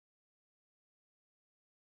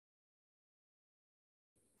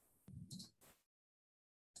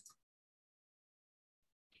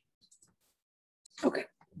Okay.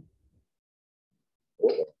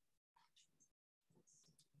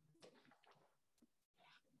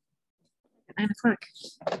 At 9 o'clock.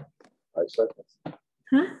 I second.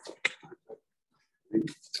 Huh?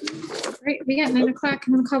 Great, we got 9 o'clock.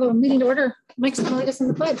 I'm going to call the meeting to order. Mike's going to lead us in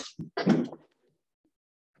the pledge.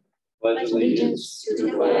 Pledge allegiance to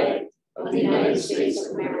the flag of the United States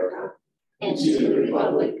of America and to the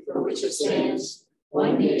republic for which it stands,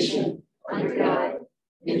 one nation, under God,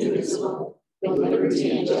 indivisible, with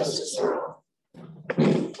liberty and justice for all.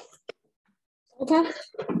 Okay.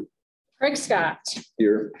 Craig Scott.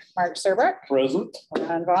 Here. Mark Serbrook. Present.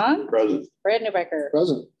 Ron Vaughn. Present. Brad Newbecker.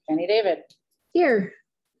 Present. Kenny David. Here.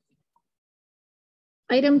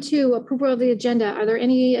 Item 2, approval of the agenda. Are there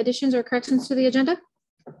any additions or corrections to the agenda?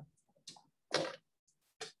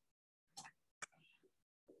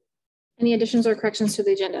 Any additions or corrections to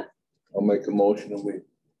the agenda? I'll make a motion and we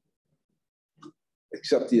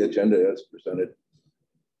accept the agenda as presented.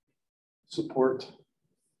 Support.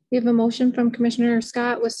 We have a motion from Commissioner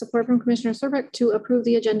Scott with support from Commissioner Serbrook to approve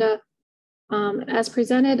the agenda as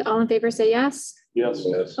presented. All in favor say yes. Yes.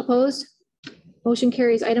 Yes. Opposed? Motion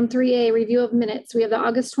carries. Item 3A, review of minutes. We have the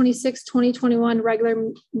August 26, 2021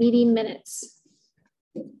 regular meeting minutes.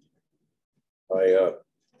 I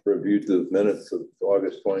reviewed the minutes of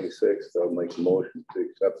August 26th. I'll make a motion to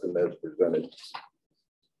accept them as presented.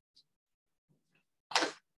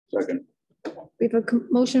 Second. We have a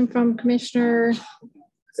motion from Commissioner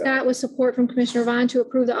Scott with support from Commissioner Vaughn to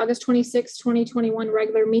approve the August 26, 2021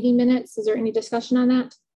 regular meeting minutes. Is there any discussion on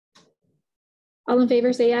that? All in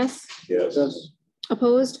favor say yes. Yes.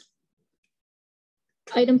 Opposed?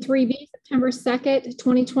 Item 3B, September 2nd,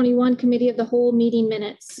 2021 Committee of the Whole meeting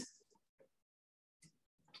minutes.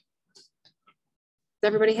 Has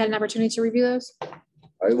everybody had an opportunity to review those?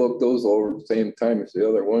 I looked those over at the same time as the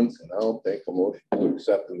other ones, and I'll take a motion to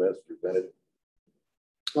accept them as presented.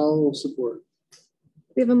 I'll support.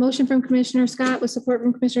 We have a motion from Commissioner Scott with support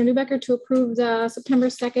from Commissioner Newbecker to approve the September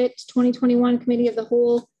 2nd, 2021 Committee of the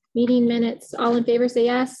Whole meeting minutes. All in favor say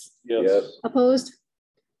yes. Yes. Opposed?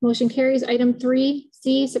 Motion carries. Item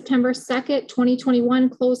 3C, September 2nd, 2021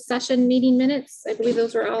 closed session meeting minutes. I believe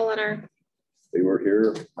those were all on our. They were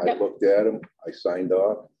here. I looked at them. I signed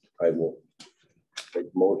off. I will make a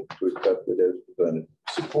motion to accept it as presented.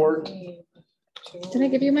 Support. Did I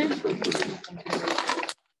give you mine?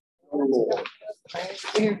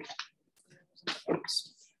 Here.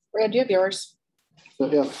 Brad, do you have yours?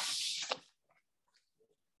 Yeah.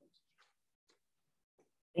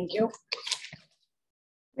 Thank you.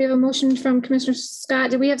 We have a motion from Commissioner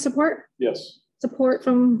Scott. Do we have support? Yes. Support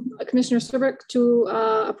from Commissioner Serbrook to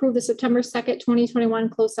approve the September 2nd, 2021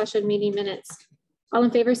 closed session meeting minutes. All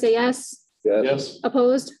in favor say yes. Yes. Yes.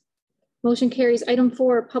 Opposed? Motion carries. Item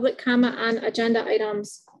 4, public comment on agenda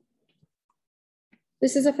items.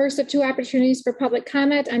 This is the first of 2 opportunities for public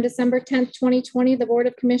comment. On December 10th, 2020, the Board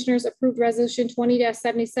of Commissioners approved Resolution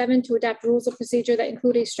 20-77 to adopt rules of procedure that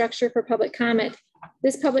include a structure for public comment.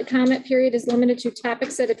 This public comment period is limited to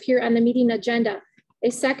topics that appear on the meeting agenda. A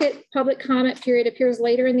second public comment period appears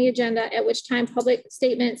later in the agenda, at which time public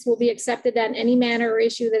statements will be accepted on any matter or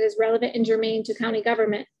issue that is relevant and germane to county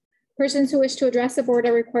government. Persons who wish to address the board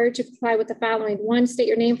are required to comply with the following. 1, state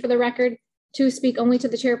your name for the record. 2, speak only to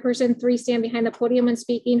the chairperson. 3, stand behind the podium when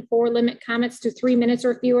speaking. 4, limit comments to 3 minutes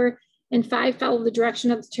or fewer. And 5, follow the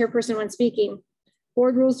direction of the chairperson when speaking.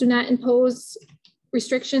 Board rules do not impose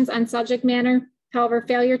restrictions on subject matter. However,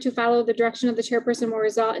 failure to follow the direction of the chairperson will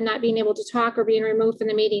result in not being able to talk or being removed from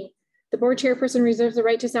the meeting. The board chairperson reserves the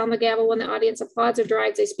right to sound the gavel when the audience applauds or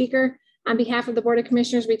derides a speaker. On behalf of the Board of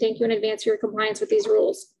Commissioners, we thank you in advance for your compliance with these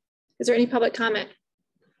rules. Is there any public comment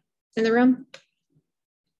in the room?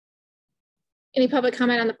 Any public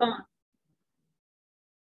comment on the phone?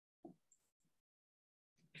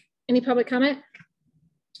 Any public comment?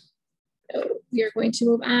 We are going to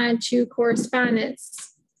move on to correspondence.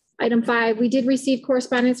 Item 5, we did receive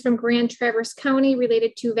correspondence from Grand Traverse County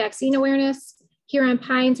related to vaccine awareness, Huron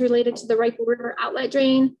Pines related to the Rifle River outlet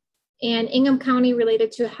drain, and Ingham County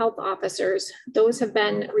related to health officers. Those have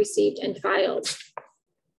been received and filed.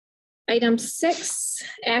 Item 6,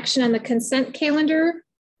 action on the consent calendar.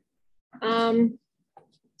 You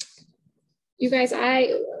guys,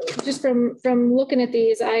 I just from looking at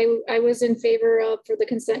these, I was in favor of for the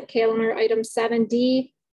consent calendar item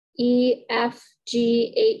 7D, E, F,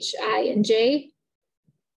 G, H, I, and J.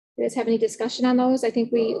 You guys have any discussion on those? I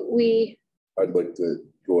think we. I'd like to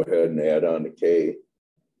go ahead and add on to K.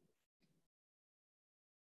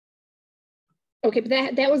 Okay,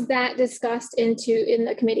 but that was discussed in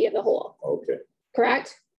the committee of the whole. Okay.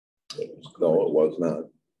 Correct? No, it was not.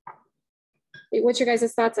 What's your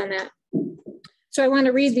guys' thoughts on that? So I want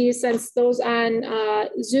to read these since those on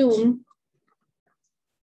Zoom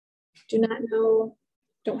do not know,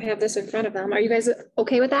 don't have this in front of them. Are you guys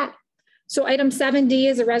okay with that? So item 7D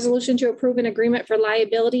is a resolution to approve an agreement for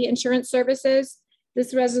liability insurance services.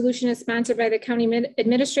 This resolution is sponsored by the county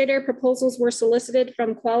administrator. Proposals were solicited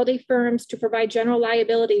from quality firms to provide general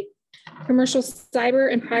liability, commercial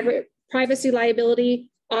cyber and privacy liability,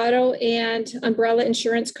 auto and umbrella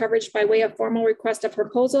insurance coverage by way of formal request of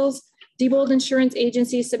proposals. Diebold Insurance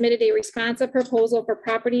Agency submitted a responsive proposal for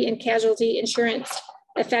property and casualty insurance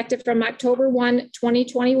effective from October 1,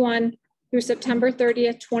 2021 through September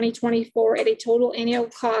 30th, 2024 at a total annual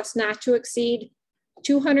cost not to exceed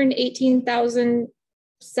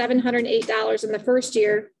 $218,708 in the first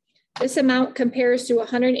year. This amount compares to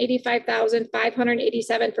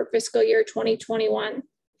 $185,587 for fiscal year 2021.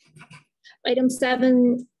 Item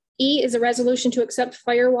 7E is a resolution to accept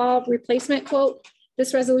firewall replacement quote.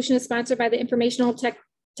 This resolution is sponsored by the Informational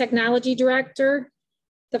Technology Director.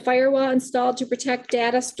 The firewall installed to protect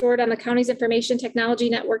data stored on the county's information technology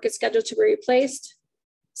network is scheduled to be replaced.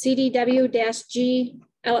 CDW-G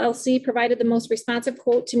LLC provided the most responsive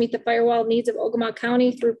quote to meet the firewall needs of Ogemaw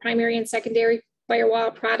County through primary and secondary firewall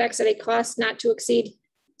products at a cost not to exceed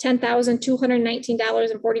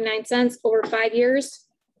 $10,219.49 over 5 years.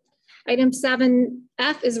 Item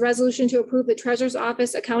 7F is a resolution to approve the Treasurer's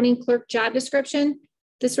Office accounting clerk job description.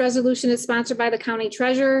 This resolution is sponsored by the county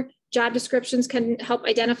treasurer. Job descriptions can help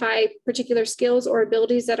identify particular skills or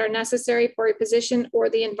abilities that are necessary for a position or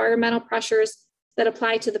the environmental pressures that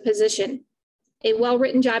apply to the position. A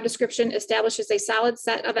well-written job description establishes a solid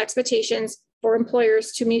set of expectations for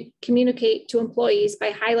employers to communicate to employees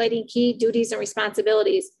by highlighting key duties and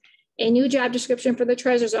responsibilities. A new job description for the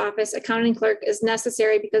Treasurer's Office accounting clerk is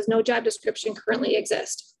necessary because no job description currently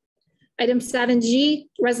exists. Item 7G,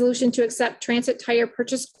 resolution to accept transit tire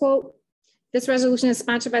purchase quote. This resolution is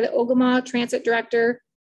sponsored by the Ogemaw Transit Director.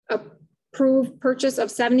 Approved purchase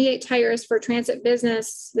of 78 tires for transit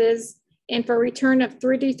businesses and for return of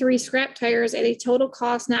 33 scrap tires at a total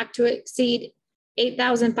cost not to exceed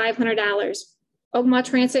 $8,500. Ogemaw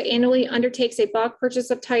Transit annually undertakes a bulk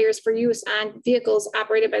purchase of tires for use on vehicles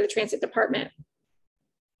operated by the Transit Department.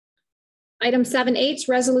 Item 7H,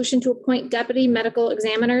 resolution to appoint deputy medical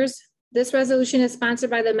examiners. This resolution is sponsored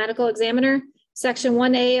by the medical examiner. Section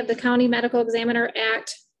 1A of the County Medical Examiner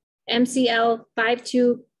Act, MCL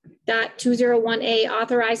 52.201A,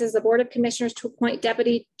 authorizes the Board of Commissioners to appoint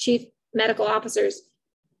deputy chief medical officers.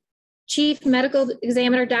 Chief Medical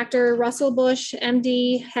Examiner Dr. Russell Bush,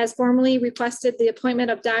 MD, has formally requested the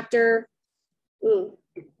appointment of Dr.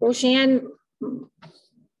 Roshan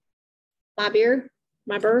Mabir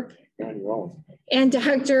and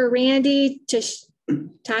Dr. Randy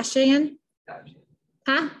Tashian.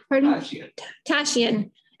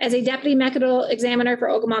 Tashian as a deputy medical examiner for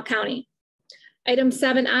Ogemaw County. Item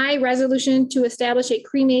 7I, resolution to establish a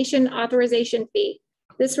cremation authorization fee.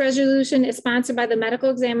 This resolution is sponsored by the medical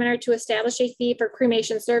examiner to establish a fee for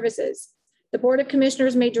cremation services. The Board of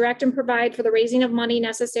Commissioners may direct and provide for the raising of money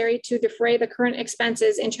necessary to defray the current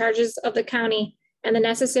expenses and charges of the county and the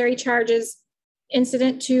necessary charges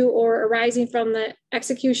incident to or arising from the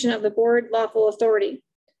execution of the board lawful authority.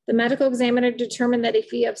 The medical examiner determined that a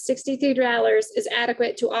fee of $63 is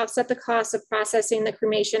adequate to offset the cost of processing the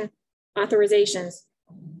cremation authorizations.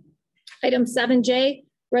 Item 7J,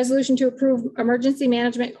 resolution to approve emergency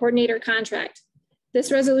management coordinator contract.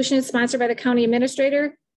 This resolution is sponsored by the county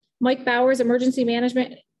administrator. Mike Bowers, Emergency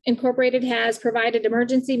Management Incorporated, has provided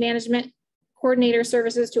emergency management coordinator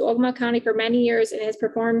services to Ogemaw County for many years and has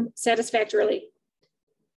performed satisfactorily.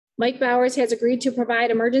 Mike Bowers has agreed to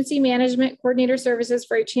provide emergency management coordinator services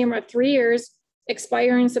for a term of 3 years,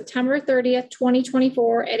 expiring September 30th,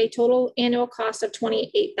 2024 at a total annual cost of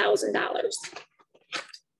 $28,000.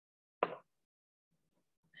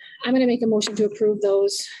 I'm going to make a motion to approve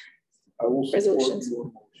those resolutions.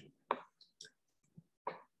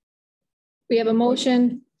 We have a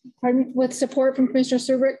motion with support from Commissioner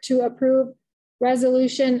Serbrook to approve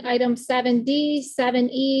resolution item 7D,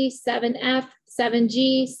 7E, 7F,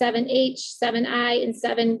 7G, 7H, 7I, and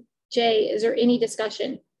 7J. Is there any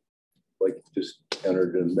discussion? Like just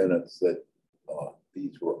entered in minutes that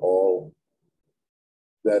these were all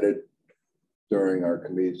vetted during our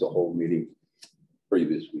committee's the whole meeting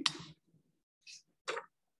previous week.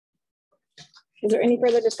 Is there any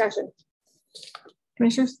further discussion?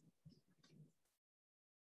 Commissioners?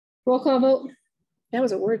 Roll call vote. That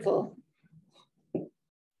was a wordful.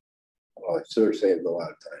 Oh, I sure saved a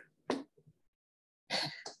lot of time.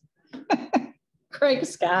 Craig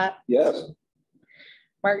Scott. Yes.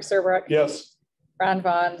 Mark Serbrook. Yes. Ron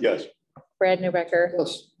Vaughn. Yes. Brad Newbecker.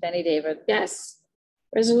 Yes. Jenny David. Yes.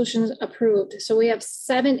 Resolution approved. So we have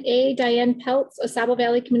 7A, Diane Peltz, Asaba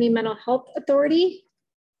Valley Community Mental Health Authority.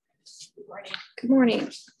 Good morning. Good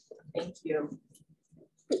morning. Thank you.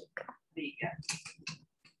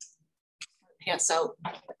 Pass out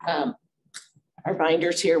our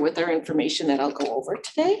binders here with our information that I'll go over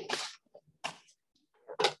today.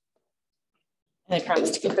 And I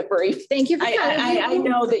promise to keep it brief. Thank you. I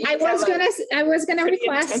know that I was gonna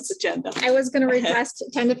request agenda. I was gonna request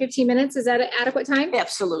 10 to 15 minutes. Is that an adequate time?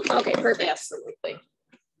 Absolutely. Okay, perfect. Absolutely.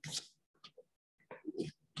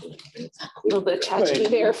 A little bit of touchy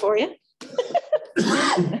there for you.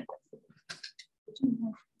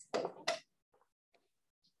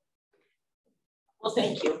 Well,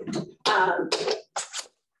 thank you.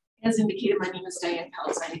 As indicated, my name is Diane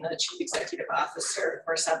Peltz. I am the Chief Executive Officer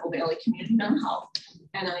for Asaba Valley Community Mental Health,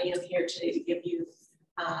 and I am here today to give you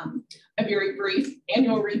a very brief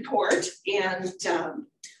annual report and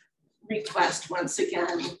request once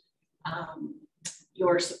again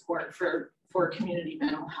your support for community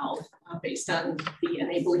mental health based on the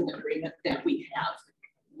enabling agreement that we have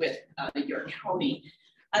with your county.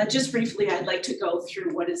 Just briefly, I'd like to go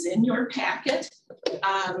through what is in your packet.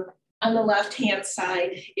 On the left-hand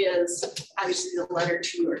side is obviously the letter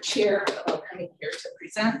to your chair about coming here to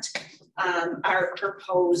present our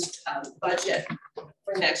proposed budget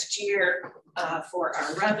for next year for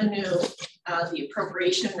our revenue, the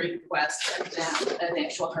appropriation request, and then an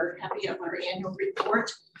actual hard copy of our annual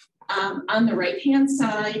report. On the right-hand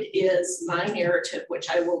side is my narrative, which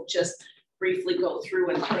I will just briefly go through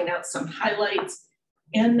and point out some highlights.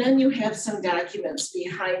 And then you have some documents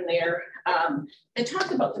behind there that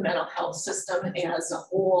talk about the mental health system as a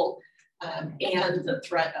whole and the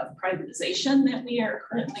threat of privatization that we are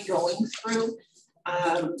currently going through.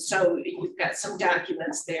 So you've got some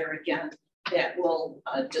documents there again that will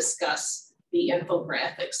discuss the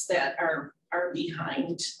infographics that are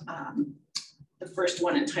behind the first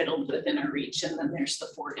one entitled Within Our Reach, and then there's the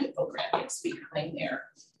 4 infographics behind there.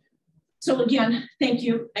 So again, thank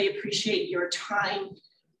you. I appreciate your time.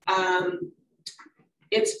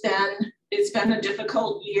 It's been a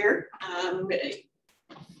difficult year. Of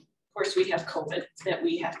course, we have COVID that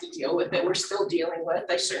we have to deal with, that we're still dealing with.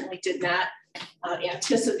 I certainly did not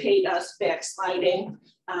anticipate us backsliding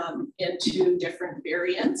into different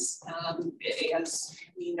variants, as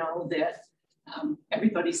we know that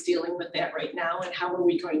everybody's dealing with that right now. And how are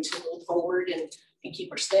we going to move forward and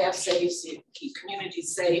keep our staff safe, keep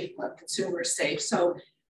communities safe, consumers safe? So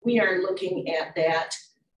we are looking at that.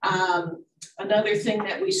 Another thing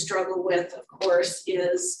that we struggle with, of course,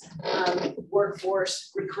 is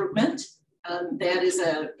workforce recruitment. That is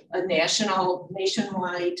a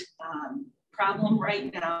nationwide problem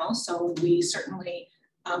right now. So we certainly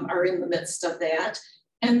are in the midst of that.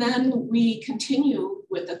 And then we continue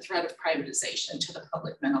with the threat of privatization to the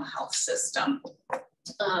public mental health system.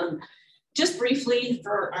 Just briefly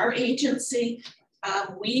for our agency,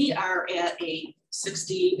 we are at a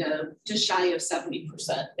 60 to just shy of 70%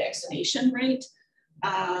 vaccination rate.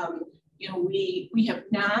 We have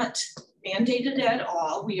not mandated at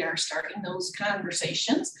all. We are starting those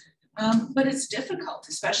conversations, but it's difficult,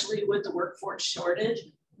 especially with the workforce shortage.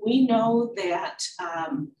 We know that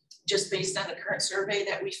just based on the current survey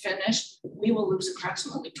that we finished, we will lose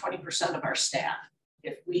approximately 20% of our staff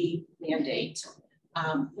if we mandate.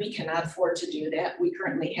 We cannot afford to do that. We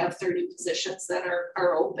currently have 30 positions that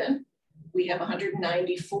are open. We have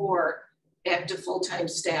 194 active full-time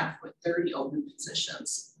staff with 30 open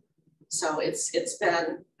positions. So it's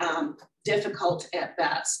been difficult at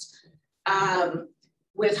best.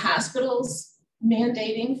 With hospitals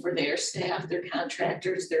mandating for their staff, their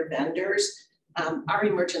contractors, their vendors, our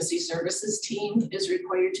emergency services team is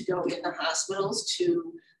required to go in the hospitals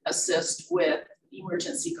to assist with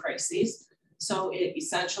emergency crises. So it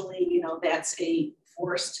essentially, that's a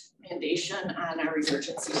forced mandation on our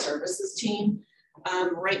emergency services team.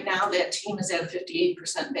 Right now, that team is at a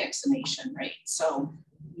 58% vaccination rate. So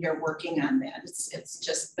we are working on that.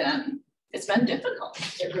 It's been difficult.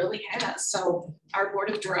 It really has. So our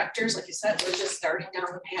board of directors, like I said, we're just starting down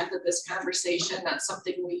the path of this conversation. That's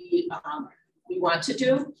something we want to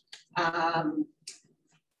do,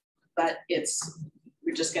 but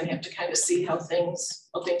we're just going to have to kind of see how things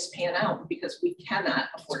pan out, because we cannot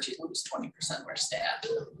afford to lose 20% of our staff.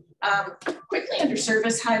 Quickly under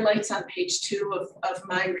service highlights on page 2 of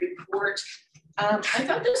my report. I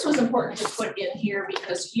thought this was important to put in here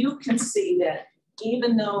because you can see that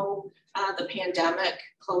even though the pandemic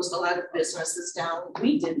closed a lot of businesses down,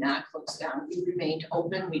 we did not close down. We remained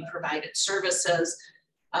open. We provided services.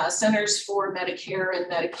 Centers for Medicare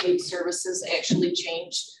and Medicaid Services actually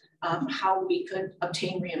changed how we could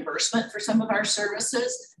obtain reimbursement for some of our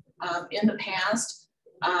services. In the past,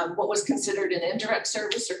 what was considered an indirect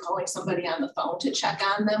service or calling somebody on the phone to check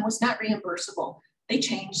on them was not reimbursable. They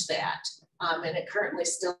changed that. And it currently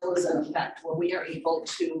still is in effect where we are able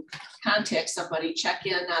to contact somebody, check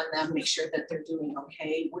in on them, make sure that they're doing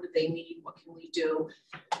okay. What do they need? What can we do?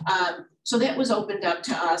 So that was opened up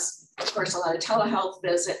to us. Of course, a lot of telehealth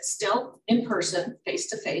visits, still in person,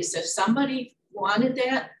 face-to-face. If somebody wanted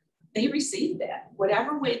that, they received that,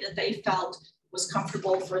 whatever way that they felt was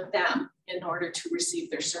comfortable for them in order to receive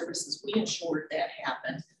their services. We ensured that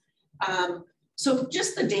happened. So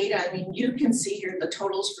just the data, I mean, you can see here the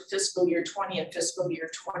totals for fiscal year 20 and fiscal year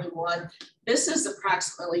 21. This is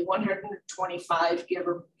approximately 125, give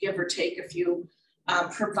or take a few,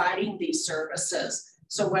 providing these services.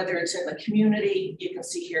 So whether it's in the community, you can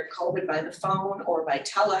see here COVID by the phone or by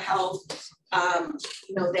telehealth,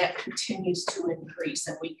 you know, that continues to increase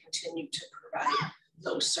and we continue to provide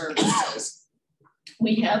those services.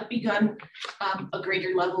 We have begun a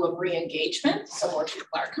greater level of re-engagement. So more people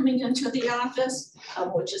are coming into the office,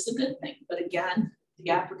 which is a good thing. But again,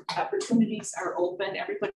 the opportunities are open.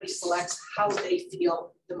 Everybody selects how they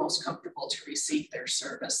feel the most comfortable to receive their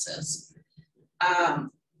services.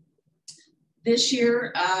 This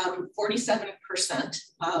year, 47%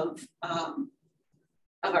 of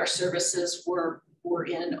our services were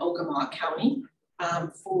in Ogemaw County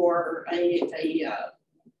for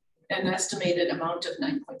an estimated amount of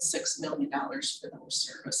 $9.6 million for those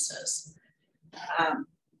services.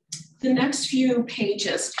 The next few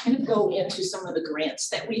pages kind of go into some of the grants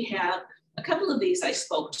that we have. A couple of these I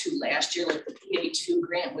spoke to last year, like the PA2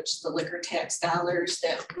 grant, which is the liquor tax dollars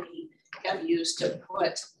that we have used to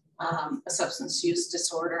put a substance use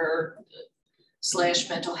disorder /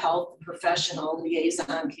 mental health professional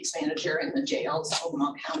liaison case manager in the jails,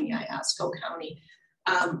 Ogemaw County, Iosco County.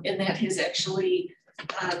 And that has actually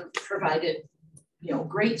provided, you know,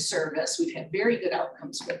 great service. We've had very good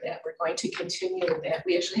outcomes with that. We're going to continue with that.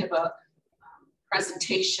 We actually have a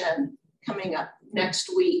presentation coming up next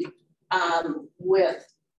week with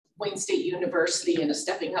Wayne State University in a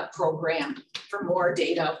Stepping Up program for more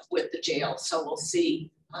data with the jail. So we'll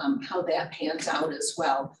see how that pans out as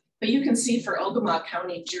well. But you can see for Ogemaw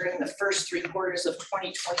County during the first 3 quarters of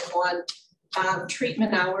 2021,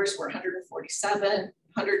 treatment hours were 147,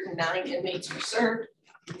 109 inmates were served.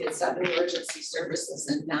 We did 7 emergency services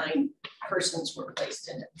and 9 persons were placed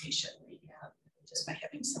in inpatient rehab just by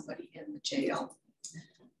having somebody in the jail.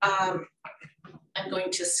 I'm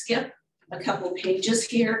going to skip a couple pages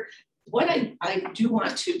here. What I do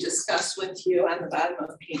want to discuss with you on the bottom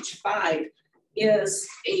of page 5 is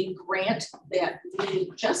a grant that we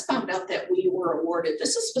just found out that we were awarded.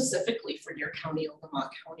 This is specifically for your county, Ogemaw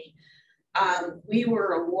County. We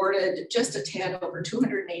were awarded just a tad over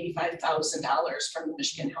 $285,000 from the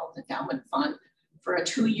Michigan Health Endowment Fund for a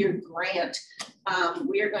 2-year grant.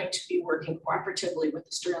 We are going to be working cooperatively with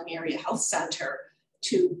the Sterling Area Health Center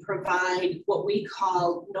to provide what we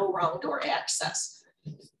call no wrong door access.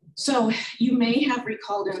 So you may have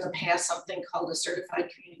recalled in the past something called a Certified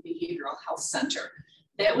Community Behavioral Health Center.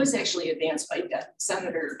 That was actually advanced by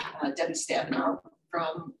Senator Debbie Stabenow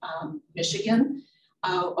from Michigan.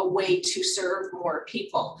 A way to serve more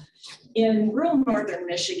people. In rural northern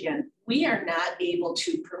Michigan, we are not able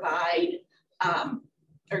to provide,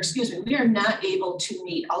 we are not able to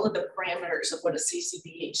meet all of the parameters of what a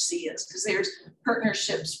CCBHC is, because there's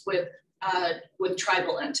partnerships with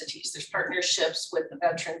tribal entities, there's partnerships with the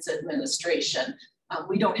Veterans Administration.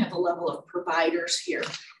 We don't have the level of providers here.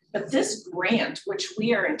 But this grant, which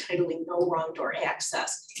we are entitling no wrong door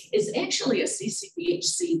access, is actually a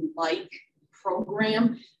CCBHC-like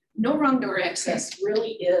program. No wrong door access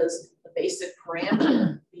really is the basic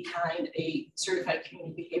parameter behind a certified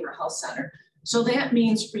community behavioral health center. So that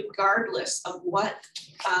means regardless of what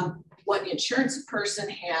insurance a person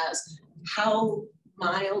has, how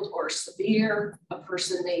mild or severe a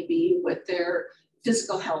person may be with their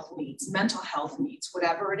physical health needs, mental health needs,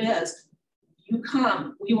 whatever it is, you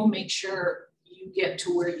come, we will make sure you get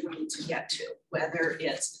to where you need to get to, whether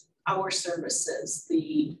it's our services,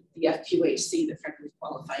 the FQHC, the Federally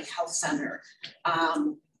Qualified Health Center.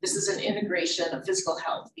 This is an integration of physical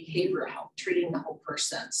health, behavioral health, treating the whole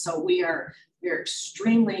person. So we are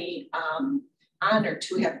extremely honored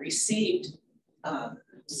to have received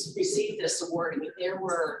this award. I mean,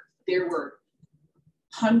 there were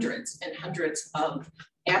hundreds and hundreds of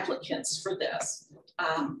applicants for this,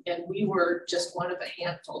 and we were just one of a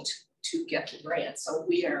handful to get the grant. So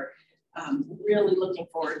we are really looking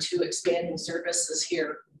forward to expanding services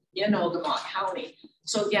here in Ogemaw County.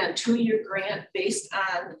 So again, 2-year grant based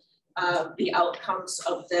on the outcomes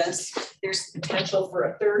of this. There's potential for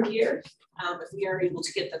a third year. If we are able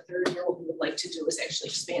to get the third year, what we would like to do is actually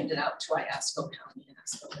expand it out to Iosco County and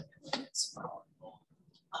Iosco County as well.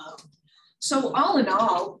 So all in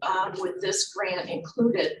all, with this grant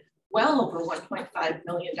included, well over $1.5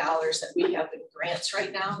 million that we have in grants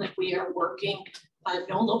right now that we are working,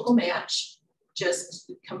 no local match,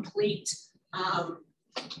 just complete, I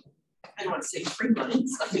don't want to say free money,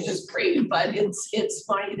 nothing is free, but it's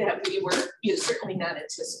money that we were certainly not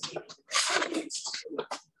anticipating to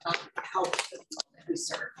help the people that we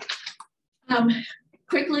serve.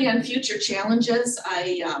 Quickly on future challenges,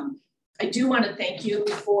 I do want to thank you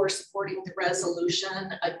for supporting the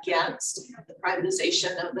resolution against the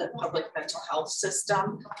privatization of the public mental health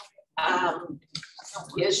system.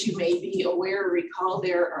 As you may be aware or recall,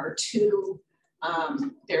 there are two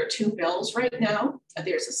bills right now.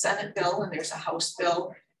 There's a Senate bill and there's a House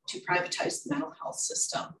bill to privatize the mental health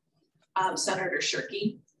system. Senator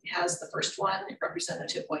Shirkey has the first one,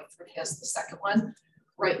 Representative Whiteford has the second one.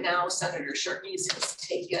 Right now, Senator Shirkey's has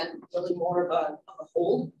taken really more of a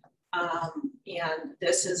hold. And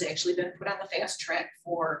this has actually been put on the fast track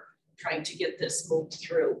for trying to get this moved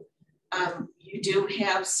through. You do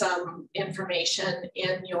have some information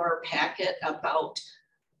in your packet about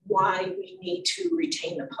why we need to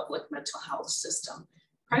retain the public mental health system.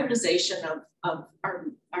 Privatization of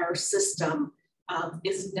our system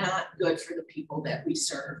is not good for the people that we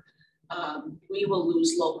serve. We will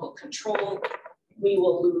lose local control. We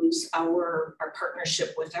will lose our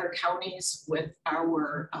partnership with our counties, with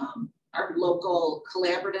our local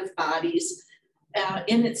collaborative bodies.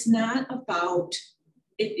 And it's not about,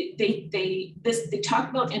 they talk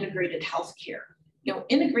about integrated healthcare. You know,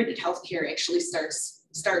 integrated healthcare actually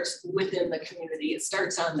starts within the community. It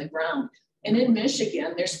starts on the ground. And in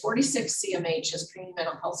Michigan, there's 46 CMHs, community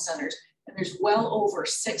mental health centers, and there's well over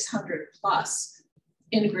 600 plus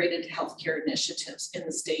integrated healthcare initiatives in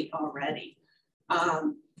the state already.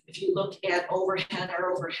 If you look at overhead,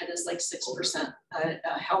 our overhead is like 6%.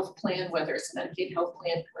 A health plan, whether it's a Medicaid health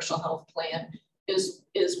plan, commercial health plan, is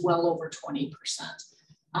well over 20%.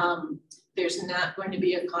 There's not going to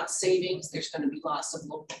be a cost savings. There's going to be loss of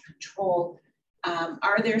local control.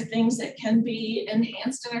 Are there things that can be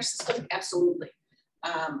enhanced in our system? Absolutely.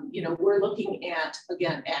 You know, we're looking at,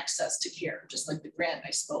 again, access to care, just like the grant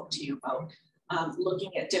I spoke to you about.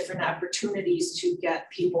 Looking at different opportunities to get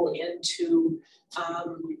people into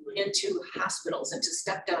hospitals, into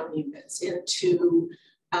step-down units, into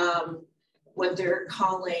what they're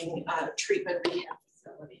calling treatment rehab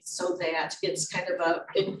facilities, so that it's kind of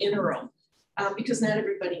an interim, because not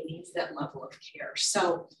everybody needs that level of care.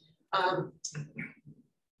 So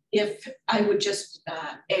if I would just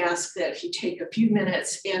ask that if you take a few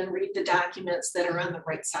minutes and read the documents that are on the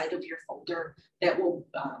right side of your folder, that will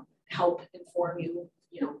help inform you,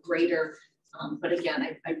 greater. But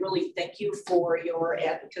again, I really thank you for your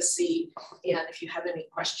advocacy. And if you have any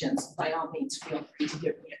questions, by all means, feel free to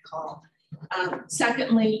give me a call.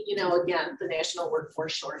 Secondly, again, the national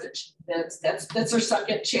workforce shortage. That's our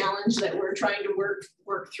second challenge that we're trying to work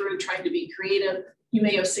through, trying to be creative. You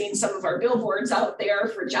may have seen some of our billboards out there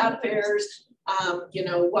for job fairs,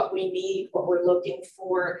 what we need, what we're looking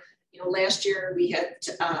for. Last year we had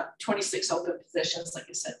 26 open positions. Like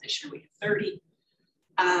I said, this year we have 30.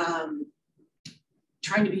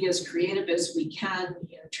 Trying to be as creative as we can,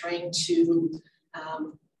 trying to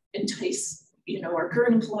entice, our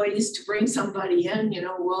current employees to bring somebody in.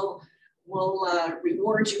 We'll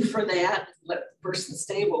reward you for that. Let the person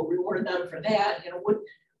stay, we'll reward them for that.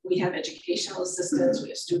 We have educational assistance, we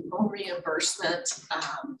have student loan reimbursement.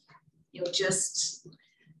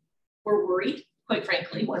 We're worried, quite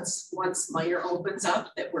frankly, once Meyer opens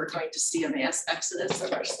up, that we're going to see a mass exodus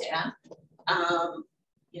of our staff.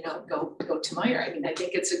 Go to Meyer. I mean, I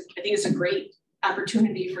think it's a great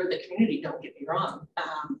opportunity for the community. Don't get me wrong,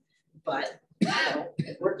 but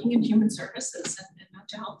working in human services and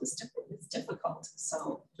mental health is difficult.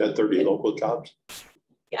 So that 30 local jobs.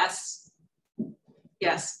 Yes.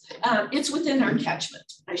 It's within our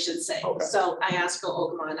catchment, I should say. Okay. So Iosco,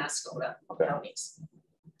 Ogemaw, and Oscoda counties.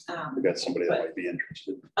 We got somebody that might be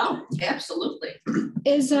interested. Oh, absolutely.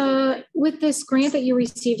 Is with this grant that you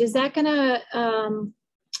received, is that going to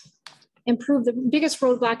improve? The biggest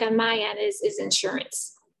roadblock on my end is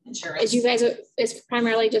insurance. As you guys is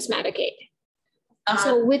primarily just Medicaid.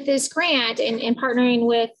 So with this grant and partnering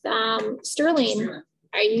with Sterling,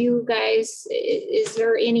 are you guys? Is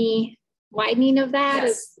there any widening of that?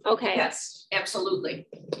 Yes. Okay. Yes, absolutely.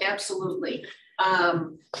 The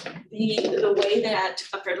way that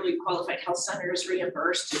a federally qualified health center is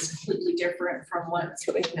reimbursed is completely different from what's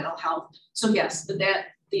mental health. So yes,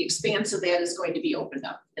 the expanse of that is going to be opened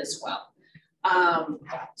up as well.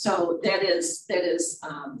 So that is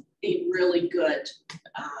a really good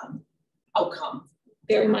outcome.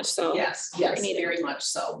 Very much so. Yes, very much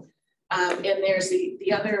so. And there's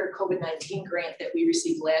the other COVID-19 grant that we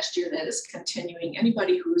received last year that is continuing.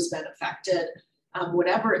 Anybody who's been affected,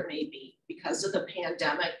 whatever it may be, because of the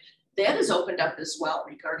pandemic, that is opened up as well,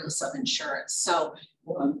 regardless of insurance. So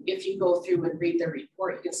if you go through and read the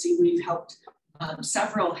report, you can see we've helped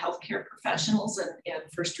several healthcare professionals and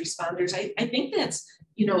first responders. I think that's,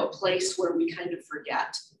 you know, a place where we kind of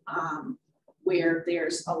forget, where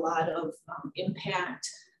there's a lot of impact,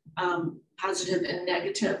 positive and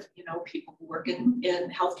negative, you know, people who work in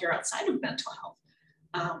healthcare outside of mental health,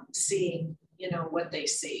 seeing, you know, what they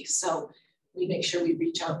see. So we make sure we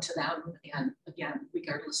reach out to them. And again,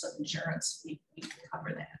 regardless of insurance, we can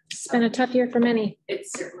cover that. It's been a tough year for many. It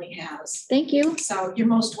certainly has. Thank you. So you're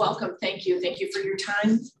most welcome. Thank you. Thank you for your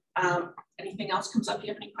time. Anything else comes up, you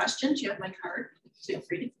have any questions, you have my card. Feel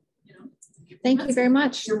free to, you know. Thank you very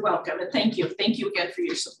much. You're welcome. And thank you. Thank you again for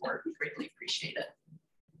your support. We greatly appreciate it.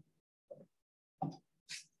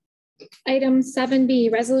 Item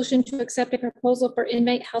 7B, resolution to accept a proposal for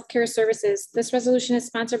inmate healthcare services. This resolution is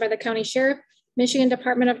sponsored by the County Sheriff, Michigan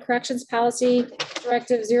Department of Corrections Policy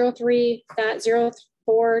Directive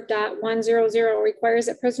 03.04.100 requires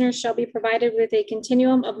that prisoners shall be provided with a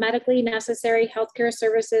continuum of medically necessary healthcare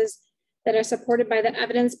services that are supported by the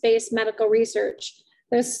evidence-based medical research.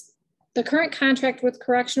 The current contract with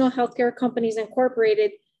Correctional Healthcare Companies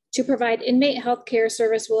Incorporated to provide inmate healthcare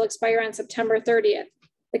service will expire on September 30th.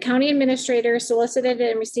 The county administrator solicited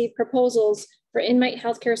and received proposals for inmate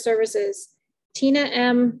healthcare services. Tina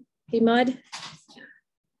M. Bemud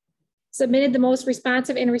submitted the most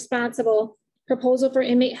responsive and responsible proposal for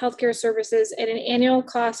inmate healthcare services at an annual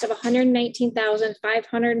cost of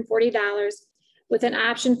 $119,540 with an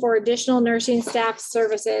option for additional nursing staff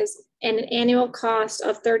services and an annual cost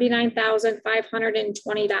of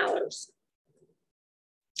 $39,520.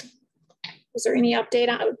 Was there any update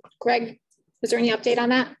on, Greg? Was there any update on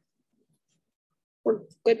that? We're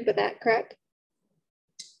good with that, correct?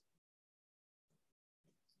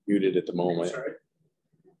 Muted at the moment.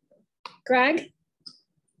 Greg?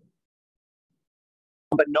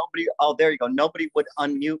 But nobody, oh, there you go. Nobody would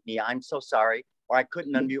unmute me. I'm so sorry. Or I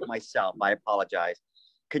couldn't unmute myself. I apologize.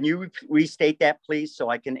 Can you restate that, please, so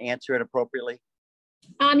I can answer it appropriately?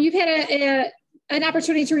 You've had an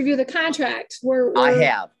opportunity to review the contract. I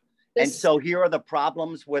have. And so here are the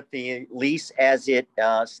problems with the lease as it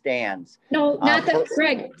stands. No, not that,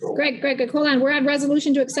 Greg, hold on. We're on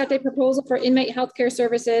resolution to accept a proposal for inmate healthcare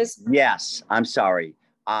services. Yes, I'm sorry.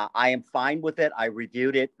 I am fine with it. I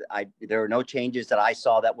reviewed it. There are no changes that I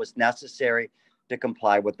saw that was necessary to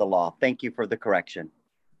comply with the law. Thank you for the correction.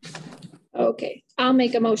 Okay, I'll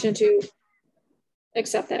make a motion to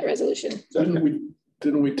accept that resolution.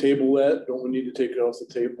 Didn't we table that? Don't we need to take it off the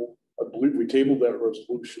table? I believe we tabled that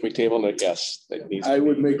resolution. We tabled it, yes. That needs I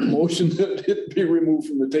would make a motion that it be removed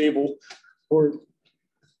from the table. Or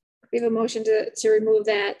we have a motion to remove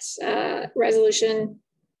that resolution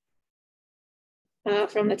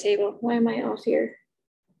from the table. Why am I off here?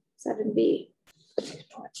 7B.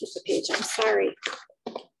 Oh, it's just a page. I'm sorry.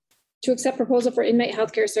 To accept proposal for inmate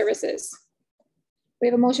healthcare services. We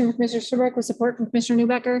have a motion from Commissioner Serbrook with support from Commissioner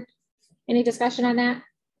Newbecker. Any discussion on that?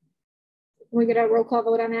 Can we get a roll call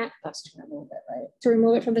vote on that? That's to remove it, right? To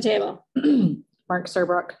remove it from the table. Mark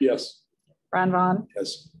Serbrook, yes. Ron Vaughn,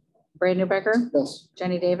 Yes. Brad Newbecker, Yes.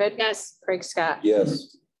 Jenny David, Yes. Craig Scott.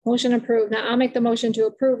 Yes. Motion approved. Now I'll make the motion to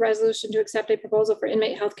approve resolution to accept a proposal for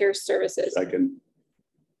inmate healthcare services. Second.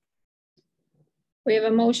 We have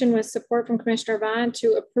a motion with support from Commissioner Vaughn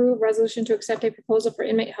to approve resolution to accept a proposal for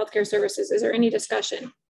inmate healthcare services. Is there any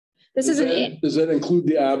discussion? This is Does that include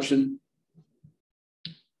the option?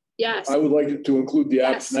 Yes. I would like it to include the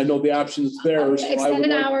option. I know the option is there. So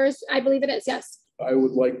Extended hours, I believe it is, yes. I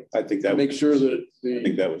would like I think to that make sure that I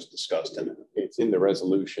think that was discussed and it's in the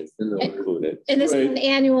resolution. Included. And this is an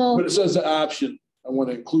annual, but it says the option. I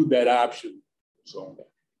want to include that option. So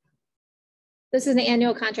this is an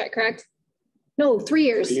annual contract, correct? No, 3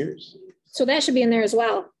 years. 3 years. So that should be in there as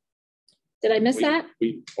well. Did I miss that?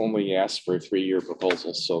 We only asked for 3-year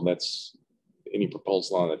proposals, so that's any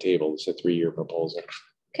proposal on the table. It's a 3-year proposal.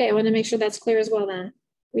 Okay, I want to make sure that's clear as well then.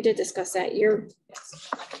 We did discuss that.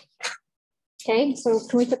 Okay, so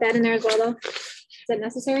can we put that in there as well though? Is that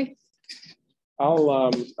necessary? I'll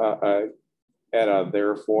add a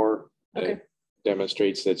therefore that Okay.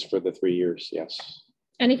 demonstrates that's for the 3 years. Yes.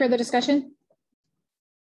 Any further discussion?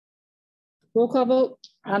 Roll call vote.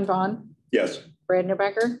 Ron Vaughn, Yes. Brad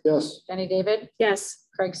Newbecker, Yes. Jenny David, Yes.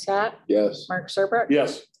 Craig Scott, Yes. Mark Serbrook.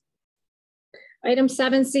 Yes. Item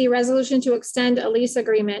 7C, resolution to extend a lease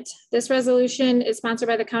agreement. This resolution is sponsored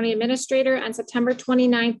by the county administrator. On September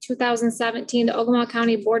 29, 2017, the Ogemaw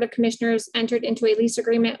County Board of Commissioners entered into a lease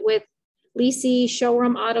agreement with Leasey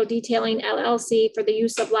Showroom Auto Detailing LLC for the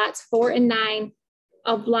use of lots 4 and 9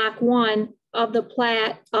 of Block 1 of the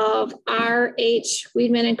plat of R.H.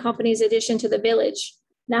 Weedman and Company's addition to the village,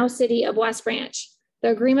 now city of West Branch. The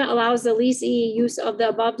agreement allows the leasee use of the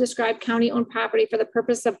above described county-owned property for the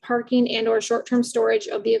purpose of parking and or short-term storage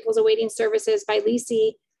of vehicles awaiting services by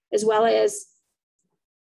leasee, as well as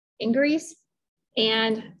ingress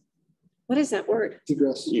and what is that word?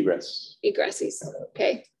 Egress. Egresses.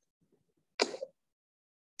 Okay.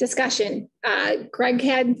 Discussion. Greg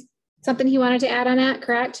had something he wanted to add on that,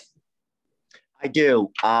 correct? I do.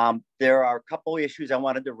 There are a couple issues I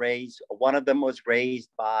wanted to raise. One of them was raised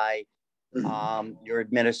by your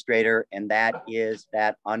administrator, and that is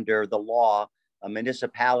that under the law, a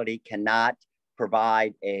municipality cannot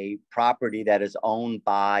provide a property that is owned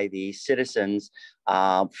by the citizens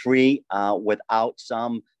free without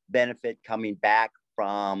some benefit coming back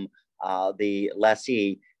from the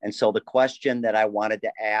lessee. And so the question that I wanted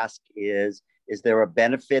to ask is there a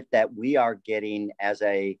benefit that we are getting as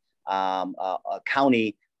a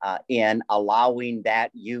county in allowing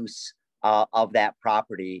that use of that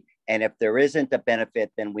property? And if there isn't a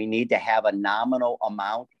benefit, then we need to have a nominal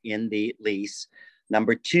amount in the lease.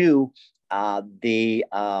 Number two, the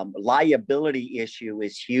liability issue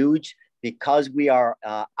is huge because we are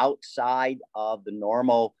outside of the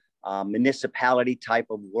normal municipality type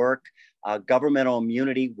of work. Governmental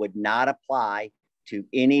immunity would not apply to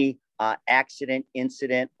any accident,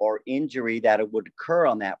 incident, or injury that would occur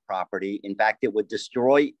on that property. In fact, it would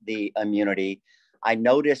destroy the immunity. I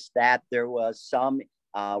noticed that there was some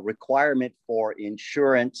requirement for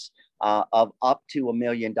insurance of up to $1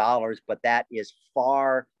 million, but that is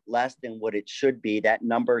far less than what it should be. That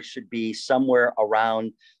number should be somewhere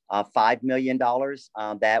around $5 million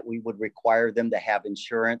that we would require them to have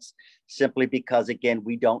insurance, simply because, again,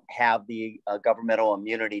 we don't have the governmental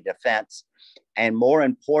immunity defense. And more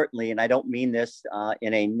importantly, and I don't mean this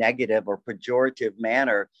in a negative or pejorative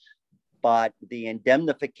manner, but the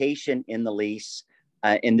indemnification in the lease,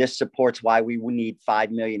 and this supports why we need $5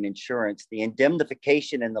 million insurance. The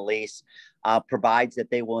indemnification in the lease provides that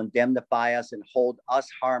they will indemnify us and hold us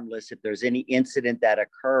harmless if there's any incident that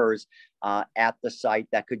occurs at the site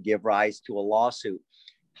that could give rise to a lawsuit.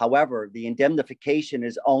 However, the indemnification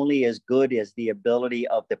is only as good as the ability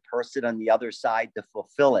of the person on the other side to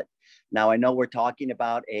fulfill it. Now, I know we're talking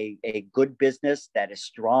about a good business that is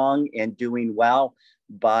strong and doing well,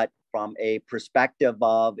 but from a perspective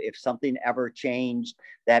of if something ever changed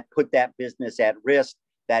that put that business at risk,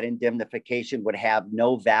 that indemnification would have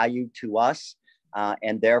no value to us.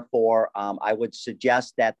 And therefore, I would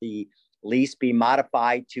suggest that the lease be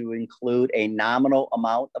modified to include a nominal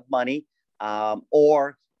amount of money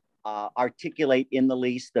or articulate in the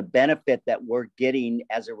lease the benefit that we're getting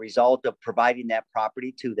as a result of providing that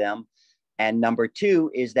property to them. And number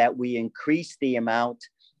two is that we increase the amount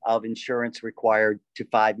of insurance required to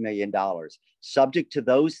 $5 million. Subject to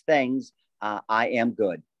those things, I am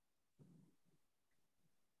good.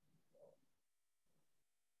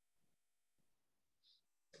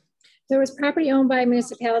 There was property owned by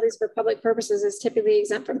municipalities for public purposes is typically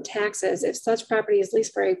exempt from taxes if such property is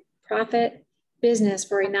leased for a profit business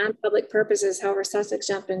for a non-public purposes. However, such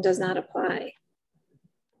exemption does not apply.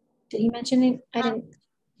 Did he mention it? I didn't.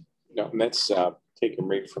 No, and that's taken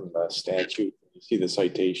right from the statute. You see the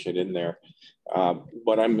citation in there.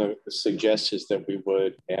 What I'm going to suggest is that we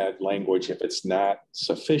would add language, if it's not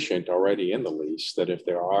sufficient already in the lease, that if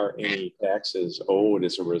there are any taxes owed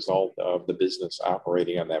as a result of the business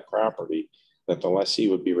operating on that property, that the lessee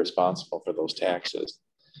would be responsible for those taxes.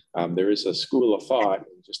 There is a school of thought,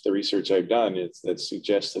 just the research I've done, that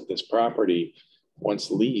suggests that this property, once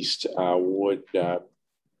leased,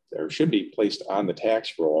 or should be placed on the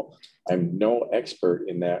tax roll. I'm no expert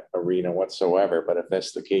in that arena whatsoever, but if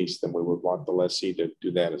that's the case, then we would want the lessee to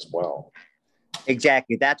do that as well.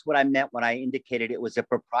 Exactly. That's what I meant when I indicated it was a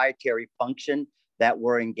proprietary function that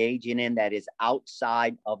we're engaging in that is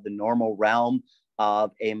outside of the normal realm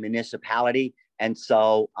of a municipality. And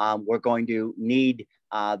so we're going to need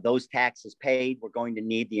those taxes paid. We're going to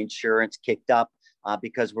need the insurance kicked up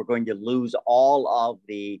because we're going to lose all of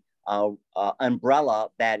the umbrella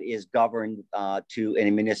that is governed to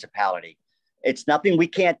a municipality. It's nothing we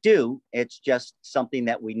can't do. It's just something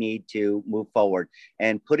that we need to move forward,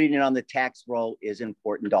 and putting it on the tax roll is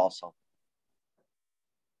important also.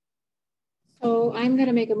 So I'm going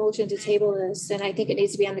to make a motion to table this, and I think it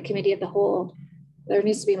needs to be on the committee of the whole. There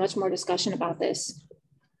needs to be much more discussion about this.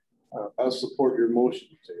 I'll support your motion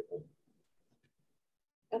to table.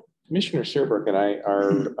 Commissioner Serbrook and I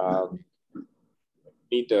are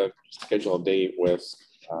need to schedule a date with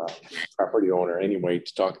property owner anyway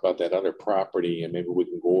to talk about that other property, and maybe we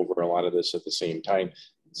can go over a lot of this at the same time.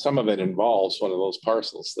 Some of it involves one of those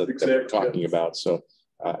parcels that, that we're talking about. So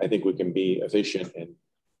I think we can be efficient and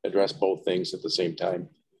address both things at the same time.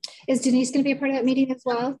 Is Denise going to be a part of that meeting as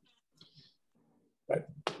well? But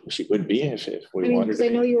she would be if we wanted because to. I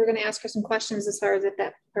know you were going to ask her some questions as far as if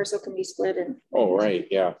that parcel can be split. And oh, right.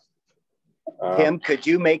 Yeah. Kim, could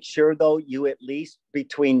you make sure though, you at least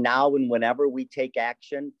between now and whenever we take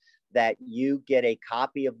action, that you get a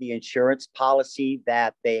copy of the insurance policy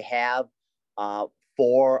that they have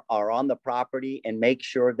for or on the property, and make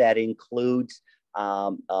sure that includes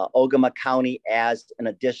Ogemaw County as an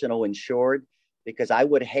additional insured, because I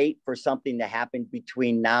would hate for something to happen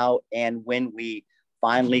between now and when we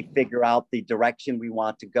finally figure out the direction we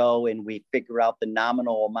want to go and we figure out the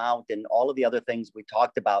nominal amount and all of the other things we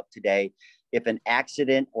talked about today. If an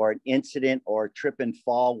accident or an incident or a trip and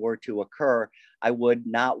fall were to occur, I would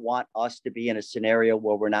not want us to be in a scenario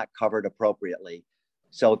where we're not covered appropriately.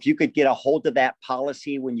 So if you could get a hold of that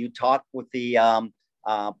policy when you talk with the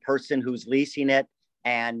person who's leasing it,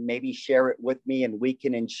 and maybe share it with me, and we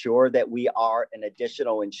can ensure that we are an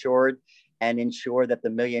additional insured and ensure that the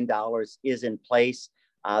 $1 million is in place,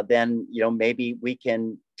 then maybe we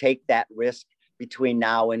can take that risk between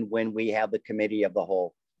now and when we have the committee of the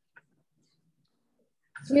whole.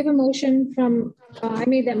 So we have a motion from, I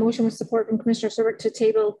made that motion with support from Commissioner Serbrook to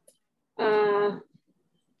table the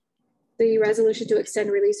resolution to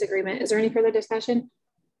extend release agreement. Is there any further discussion? Can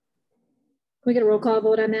we get a roll call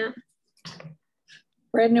vote on that?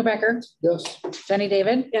 Brad Newbecker. Yes. Jenny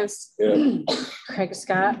David. Yes. Yeah. Craig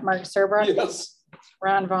Scott, Mark Serbrook. Yes.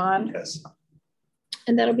 Ron Vaughn. Yes.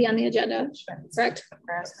 And that'll be on the agenda, correct?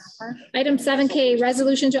 Grasshopper. Item 7K,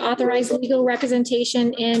 resolution to authorize legal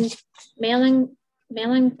representation in Mallinckrodt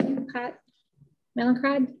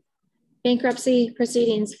bankruptcy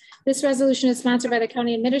proceedings. This resolution is sponsored by the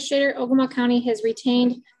county administrator. Ogemaw County has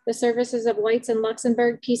retained the services of Whites and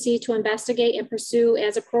Luxembourg PC to investigate and pursue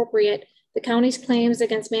as appropriate the county's claims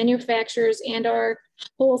against manufacturers and or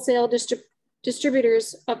wholesale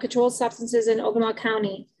distributors of controlled substances in Ogemaw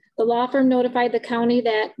County. The law firm notified the county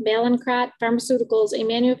that Mallinckrodt Pharmaceuticals, a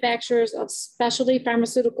manufacturer of specialty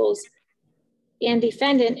pharmaceuticals and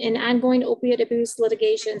defendant in ongoing opiate abuse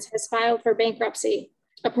litigations, has filed for bankruptcy.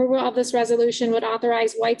 Approval of this resolution would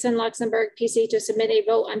authorize Whites and Luxembourg PC to submit a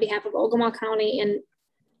vote on behalf of Ogemaw County in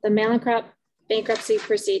the Mallinckrodt bankruptcy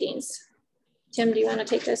proceedings. Tim, do you want to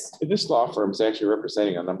take this? This law firm is actually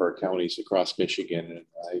representing a number of counties across Michigan, and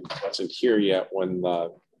I wasn't here yet when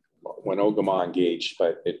Ogemaw engaged,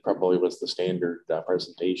 but it probably was the standard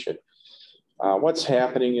presentation. What's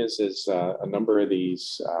happening is a number of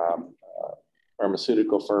these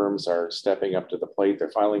pharmaceutical firms are stepping up to the plate. They're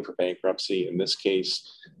filing for bankruptcy. In this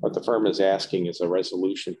case, what the firm is asking is a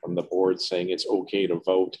resolution from the board saying it's okay to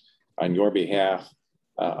vote on your behalf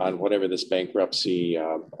on whatever this bankruptcy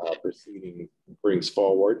proceeding brings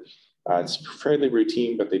forward. It's fairly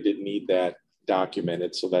routine, but they did need that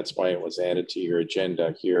documented, so that's why it was added to your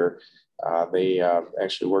agenda here. They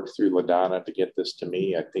actually worked through LaDonna to get this to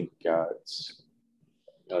me. I think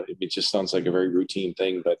it just sounds like a very routine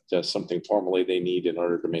thing, but something formally they need in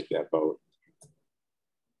order to make that vote.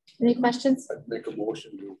 Any questions? I'd make a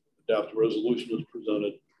motion to adopt the resolution as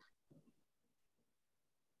presented.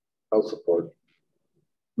 I'll support.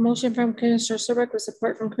 Motion from Commissioner Serbrook with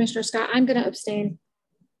support from Commissioner Scott. I'm going to abstain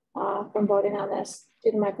from voting on this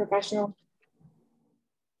due to my professional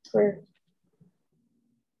career.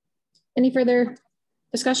 Any further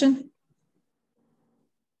discussion?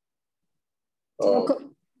 I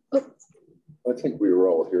think we were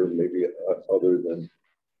all here, maybe other than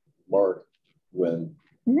Mark, when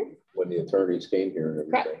the attorneys came here and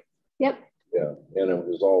everything. Correct. Yep. Yeah, and it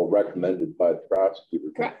was all recommended by the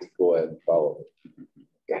prosecutor. Correct. Go ahead and follow it.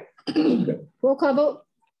 Correct. Okay. Roll call vote.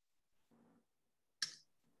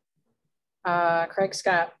 Craig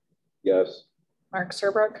Scott. Yes. Mark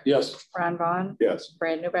Serbrook. Yes. Ron Vaughn. Yes.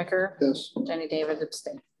 Brad Newbecker. Yes. Jenny David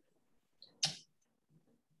abstain.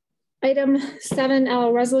 Item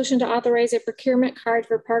 7L, resolution to authorize a procurement card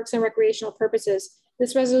for parks and recreational purposes.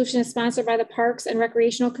 This resolution is sponsored by the Parks and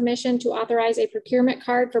Recreational Commission to authorize a procurement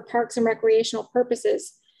card for parks and recreational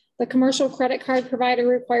purposes. The commercial credit card provider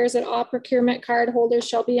requires that all procurement card holders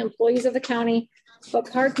shall be employees of the county,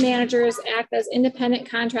 but park managers act as independent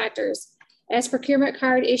contractors. As procurement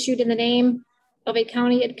card issued in the name of a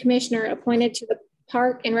county commissioner appointed to the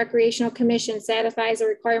Park and Recreational Commission satisfies the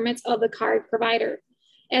requirements of the card provider.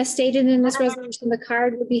 As stated in this resolution, the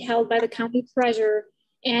card would be held by the county treasurer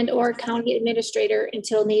and or county administrator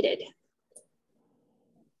until needed. Do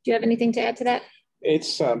you have anything to add to that?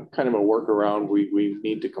 It's kind of a workaround. We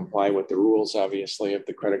need to comply with the rules, obviously, of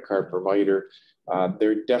the credit card provider.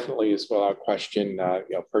 There definitely is, without question,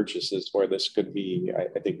 purchases where this could be,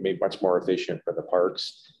 I think, made much more efficient for the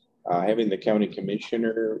parks. Having the county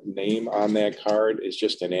commissioner name on that card is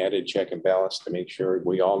just an added check and balance to make sure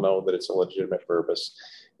we all know that it's a legitimate purpose.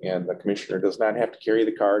 And the commissioner does not have to carry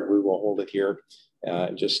the card. We will hold it here.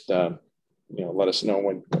 Just let us know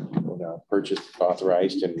when purchase is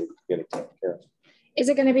authorized and we get it taken care of. Is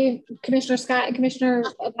it going to be Commissioner Scott and Commissioner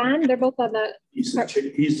Bond? They're both on the. He's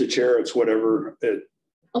the chair. It's whatever.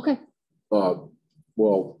 Okay. Well,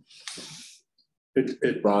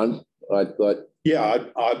 Ron, I thought. Yeah,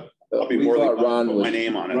 I'll be more than Ron put my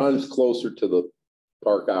name on it. Ron's closer to the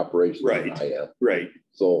park operation Right. than I am. Right.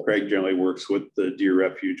 So Craig generally works with the Deer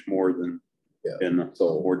Refuge more than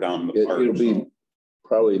we're down in the park. It'll be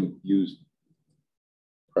probably used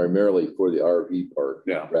primarily for the RV park,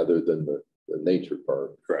 rather than the nature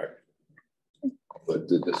park. Correct. But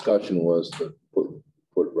the discussion was to put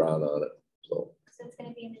Ron on it. So it's going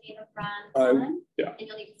to be in the name of Ron. Yeah. And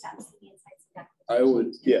you'll need to stop the inside. I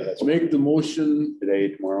would that's make the motion today,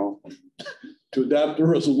 tomorrow, to adopt the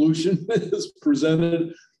resolution as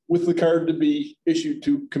presented with the card to be issued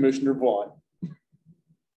to Commissioner Vaughn.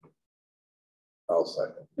 I'll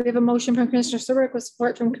second. We have a motion from Commissioner Serbrook with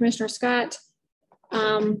support from Commissioner Scott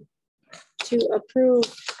to approve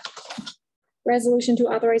resolution to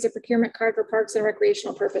authorize a procurement card for parks and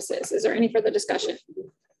recreational purposes. Is there any further discussion?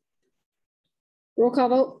 Roll call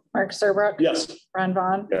vote. Mark Serbrook. Yes. Ron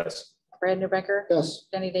Vaughn. yes. Brad Newbecker. Yes.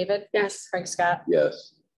 Jenny David. Yes. Craig Scott.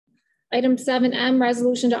 Yes. Item 7M,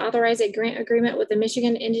 resolution to authorize a grant agreement with the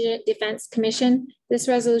Michigan Indigent Defense Commission. This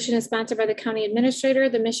resolution is sponsored by the county administrator,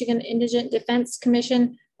 the Michigan Indigent Defense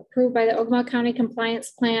Commission, approved by the Ogemaw County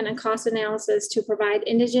Compliance Plan and Cost Analysis to provide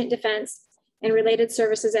indigent defense and related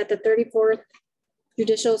services at the 34th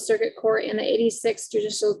Judicial Circuit Court and the 86th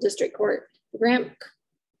Judicial District Court. The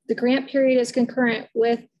grant period is concurrent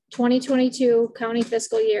with 2022 county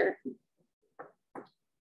fiscal year.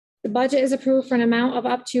 The budget is approved for an amount of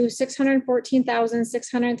up to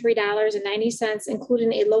 $614,603.90,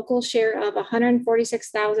 including a local share of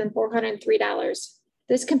 $146,403.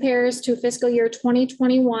 This compares to fiscal year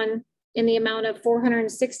 2021 in the amount of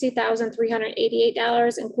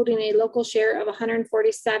 $460,388, including a local share of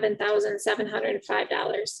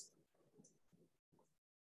 $147,705.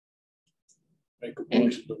 Make a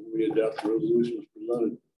motion that we adopt the resolution as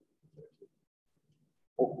presented.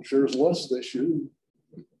 Local shares less this year.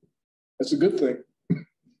 That's a good thing.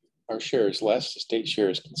 Our share is less, the state share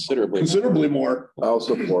is considerably more. I'll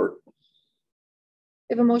support.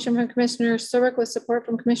 We have a motion from Commissioner Serbrook with support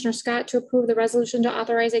from Commissioner Scott to approve the resolution to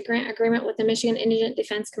authorize a grant agreement with the Michigan Indigent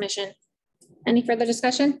Defense Commission. Any further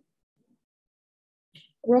discussion?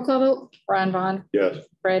 Roll call vote. Ron Vaughn. Yes.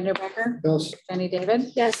 Brad Newbecker. Yes. Jenny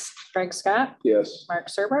David. Yes. Craig Scott. Yes. Mark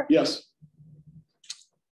Serbrook. Yes.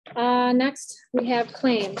 Next, we have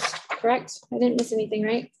claims, correct? I didn't miss anything,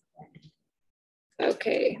 right?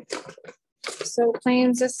 Okay. So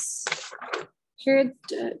claims this period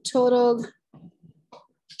totaled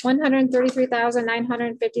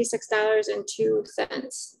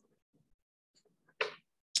 $133,956.02.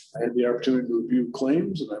 I had the opportunity to review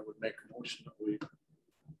claims and I would make a motion that we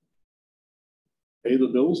pay the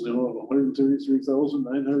bills in the amount of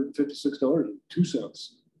 $133,956.02.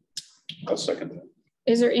 I'll second that.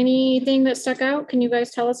 Is there anything that stuck out? Can you guys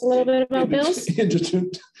tell us a little bit about bills?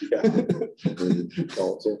 Indigent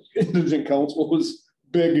council was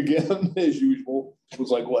big again, as usual. It was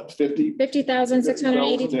like, what, 50?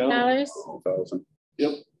 $50,682. 1,000.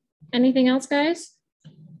 Yep. Anything else, guys?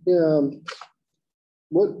 Yeah.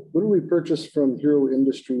 What do we purchase from Hero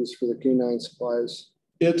Industries for the canine supplies?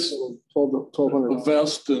 It's $1,200. a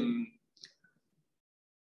vest and,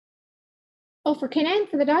 Oh, for canine,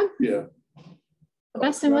 for the dog? yeah.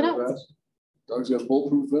 Vest and what else? Dog's got a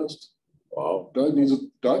bulletproof vest. Wow. Dog needs a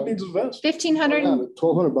vest. 1,500.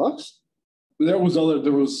 $1,200? There was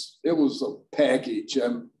it was a package.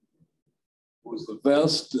 Was the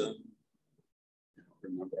vest and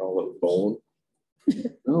Remember all the bone?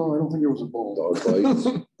 no, I don't think there was a bone. Dog bites.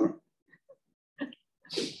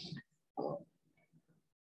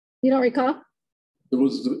 You don't recall?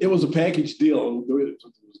 It was a package deal. It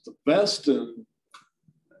was the vest and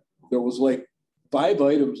there was like 5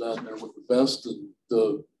 items on there with the vest and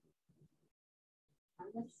the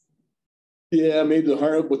maybe the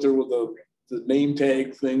harness, but there was the name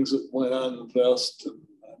tag things that went on the vest. And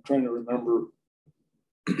I'm trying to remember.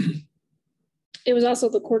 It was also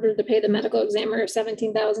the quarter to pay the medical examiner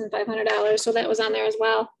 $17,500. So that was on there as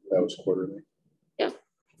well. That was quarterly. Yeah.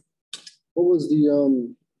 What was the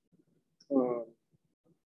 $3,300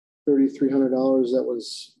 that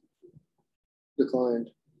was declined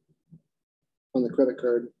on the credit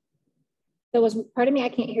card? That was, pardon me, I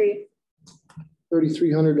can't hear you.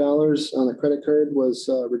 $3,300 on the credit card was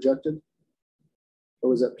rejected? Or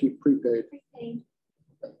was that prepaid?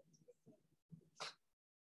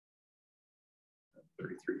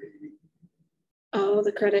 3380. Oh,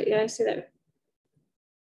 the credit. Yeah, I see that.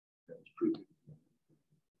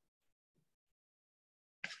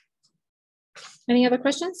 Any other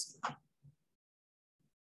questions?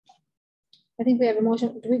 I think we have a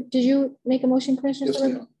motion. Did you make a motion, Commissioner? Yes,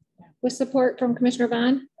 ma'am. With support from Commissioner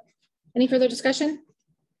Vaughn. Any further discussion?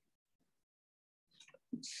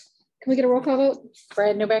 Can we get a roll call vote?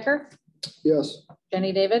 Brad Newbecker, Yes.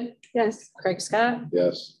 Jenny David, Yes. Craig Scott,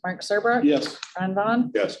 Yes. Mark Serbrook. Yes. Ron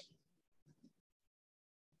Vaughn. Yes.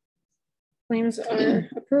 Claims are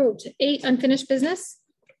approved. 8, unfinished business.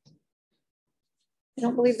 I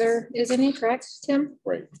don't believe there is any, correct, Tim?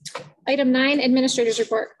 Right. Item 9, administrator's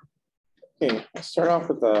report. Okay, I'll start off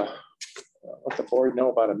with let the board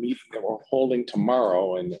know about a meeting that we're holding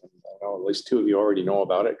tomorrow, and I know at least 2 of you already know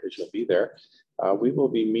about it because you'll be there. We will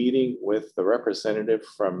be meeting with the representative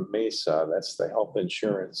from MESA. That's the health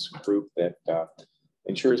insurance group that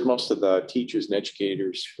insures most of the teachers and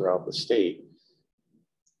educators throughout the state.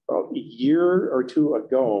 About a year or 2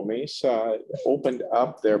 ago, MESA opened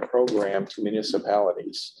up their program to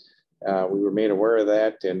municipalities. We were made aware of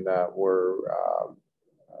that and were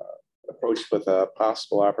approached with a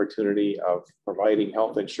possible opportunity of providing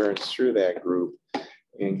health insurance through that group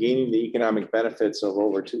and gaining the economic benefits of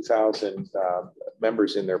over 2,000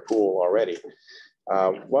 members in their pool already.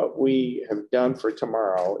 What we have done for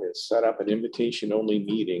tomorrow is set up an invitation-only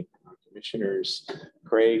meeting. Commissioners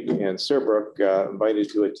Craig and Serbrook invited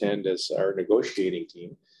to attend as our negotiating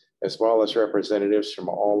team, as well as representatives from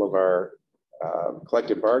all of our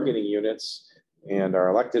collective bargaining units and our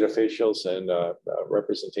elected officials and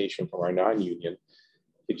representation from our non-union.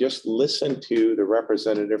 You just listen to the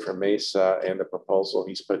representative from MESA and the proposal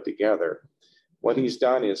he's put together. What he's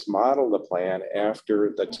done is model the plan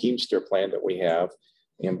after the Teamster plan that we have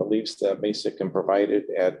and believes that MESA can provide it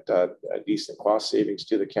at a decent cost savings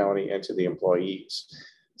to the county and to the employees.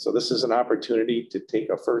 So this is an opportunity to take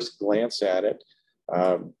a first glance at it,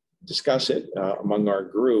 discuss it among our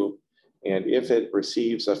group, and if it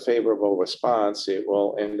receives a favorable response, it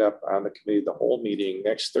will end up on the committee of the whole meeting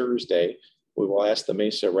next Thursday. We will ask the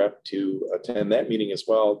MESA rep to attend that meeting as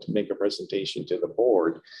well to make a presentation to the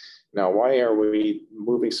board. Now, why are we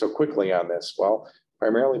moving so quickly on this? Well,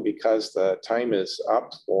 primarily because the time is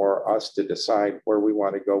up for us to decide where we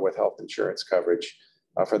want to go with health insurance coverage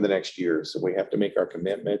for the next year. So we have to make our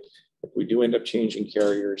commitment. If we do end up changing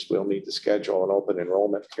carriers, we'll need to schedule an open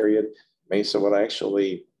enrollment period. MESA would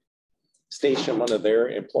actually station one of their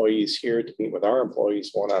employees here to meet with our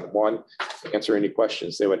employees one-on-one, answer any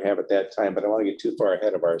questions they would have at that time. But I want to get too far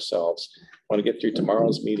ahead of ourselves. I want to get through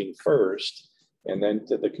tomorrow's meeting first, and then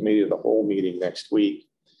to the committee of the whole meeting next week.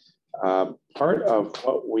 Part of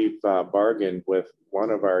what we've bargained with one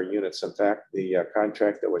of our units, in fact, the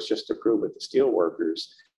contract that was just approved with the steel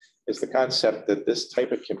workers, is the concept that this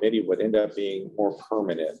type of committee would end up being more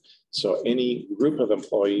permanent. So any group of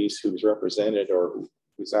employees who's represented or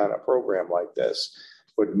who's on a program like this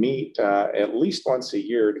would meet at least once a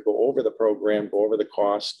year to go over the program, go over the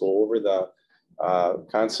costs, go over the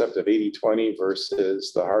concept of 80-20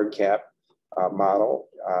 versus the hard cap model,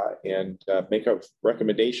 and make a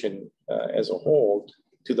recommendation as a whole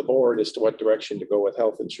to the board as to what direction to go with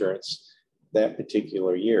health insurance that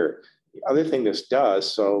particular year. The other thing this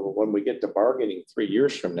does, so when we get to bargaining 3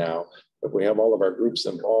 years from now, if we have all of our groups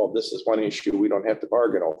involved, this is one issue we don't have to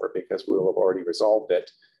bargain over because we will have already resolved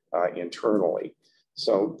it internally.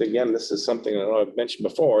 So again, this is something that I've mentioned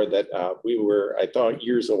before that we were, I thought,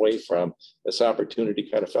 years away from. This opportunity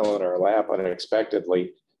kind of fell in our lap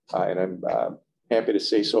unexpectedly. And I'm happy to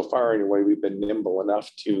say so far anyway, we've been nimble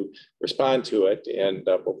enough to respond to it, and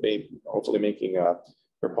we'll be hopefully making a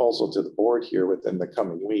proposal to the board here within the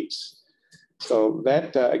coming weeks. So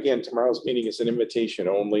that, again, tomorrow's meeting is an invitation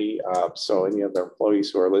only. So any of the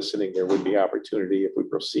employees who are listening, there would be opportunity if we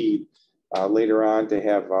proceed later on to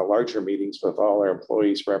have larger meetings with all our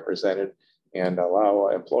employees represented and allow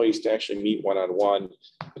employees to actually meet one-on-one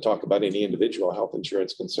to talk about any individual health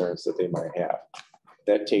insurance concerns that they might have.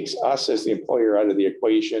 That takes us as the employer out of the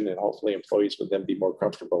equation, and hopefully employees would then be more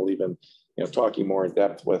comfortable even talking more in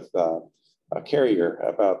depth with carrier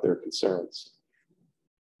about their concerns.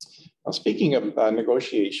 Now, speaking of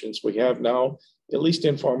negotiations, we have now at least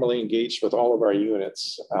informally engaged with all of our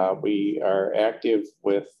units. We are active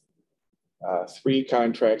with 3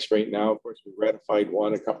 contracts right now. Of course, we ratified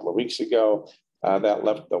one a couple of weeks ago. That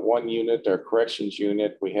left the 1 unit, our corrections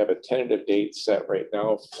unit. We have a tentative date set right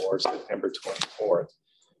now for September 24th.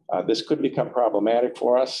 This could become problematic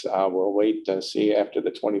for us. We'll wait to see after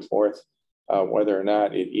the 24th whether or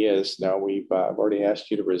not it is. Now, we've already asked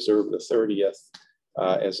you to reserve the 30th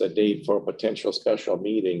as a date for a potential special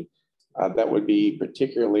meeting. That would be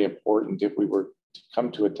particularly important if we were to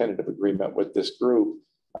come to a tentative agreement with this group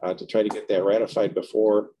to try to get that ratified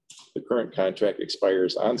before the current contract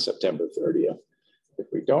expires on September 30th. If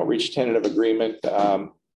we don't reach tentative agreement,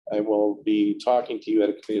 I will be talking to you at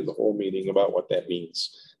a committee of the whole meeting about what that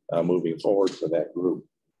means moving forward for that group.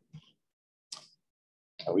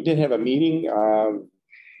 We did have a meeting, I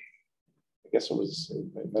guess it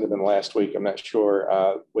might have been last week, I'm not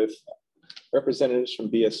sure, with representatives from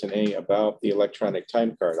BSNA about the electronic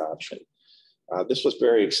time card option. This was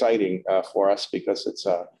very exciting for us because it's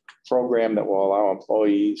a program that will allow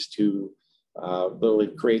employees to literally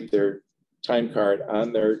create their time card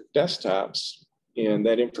on their desktops, and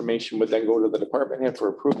that information would then go to the department head for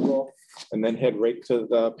approval and then head right to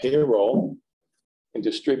the payroll and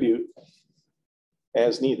distribute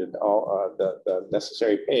as needed all the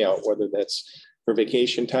necessary payout, whether that's for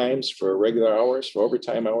vacation times, for regular hours, for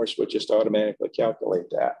overtime hours, would just automatically calculate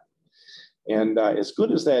that. And as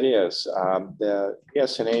good as that is, the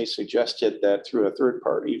BSNA suggested that through a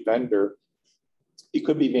third-party vendor, it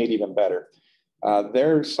could be made even better.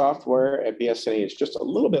 Their software at BSNA is just a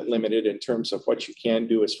little bit limited in terms of what you can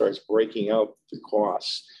do as far as breaking out the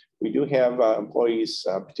costs. We do have employees,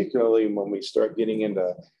 particularly when we start getting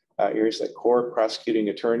into areas like court, prosecuting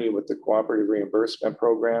attorney with the cooperative reimbursement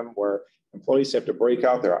program, where employees have to break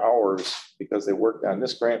out their hours because they worked on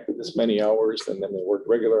this grant for this many hours, and then they work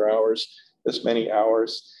regular hours, this many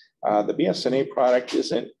hours. The BSNA product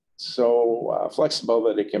isn't so flexible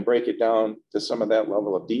that it can break it down to some of that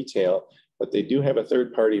level of detail, but they do have a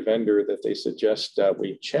third-party vendor that they suggest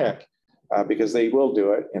we check because they will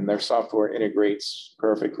do it, and their software integrates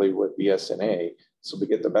perfectly with BSNA. So we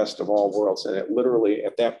get the best of all worlds, and it literally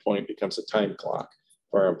at that point becomes a time clock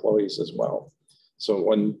for our employees as well. So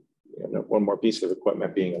one more piece of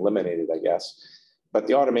equipment being eliminated, I guess. But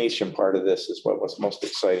the automation part of this is what was most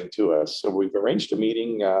exciting to us. So we've arranged a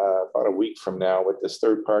meeting about a week from now with this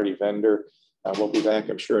third-party vendor. We'll be back,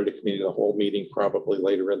 I'm sure, at a committee of the whole meeting probably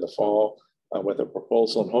later in the fall with a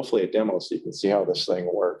proposal and hopefully a demo so you can see how this thing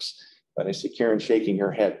works. But I see Karen shaking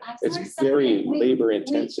her head. It's very labor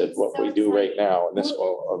intensive what we do right now, and this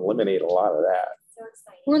will eliminate a lot of that.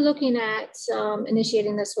 We're looking at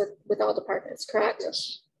initiating this with all departments, correct?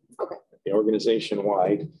 Yes. Okay. The organization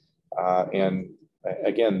wide, and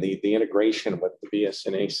again, the integration with the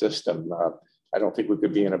BSNA system, I don't think we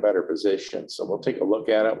could be in a better position. So we'll take a look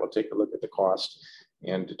at it. We'll take a look at the cost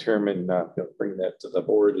and determine, bring that to the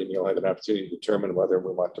board, and you'll have an opportunity to determine whether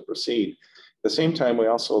we want to proceed. At the same time, we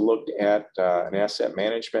also looked at an asset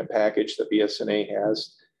management package that BSNA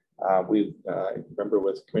has. We remember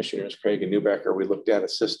with Commissioners Craig and Newbecker, we looked at a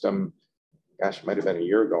system, gosh, it might have been a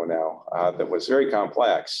year ago now, that was very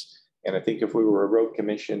complex. And I think if we were a road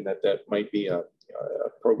commission, that might be a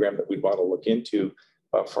program that we'd want to look into.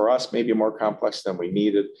 But for us, maybe more complex than we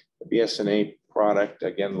needed. The BSNA product,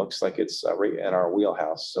 again, looks like it's right in our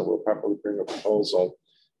wheelhouse. So we'll probably bring a proposal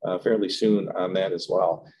fairly soon on that as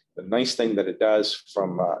well. The nice thing that it does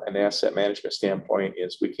from an asset management standpoint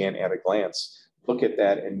is we can at a glance look at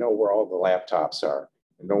that and know where all the laptops are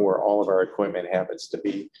and know where all of our equipment happens to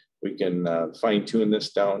be. We can fine tune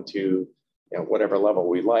this down to whatever level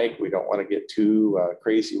we like. We don't want to get too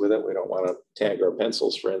crazy with it. We don't want to tag our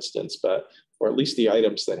pencils, for instance, but or at least the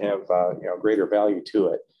items that have greater value to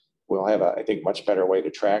it. We'll have I think, much better way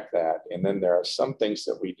to track that. And then there are some things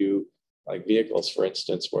that we do, like vehicles, for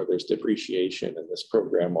instance, where there's depreciation, and this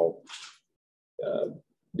program will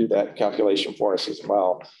do that calculation for us as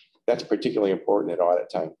well. That's particularly important at audit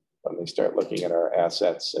time when they start looking at our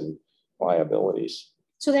assets and liabilities.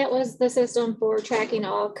 So that was the system for tracking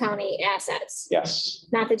all county assets? Yes.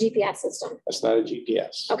 Not the GPS system? That's not a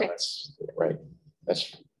GPS. Okay. That's right.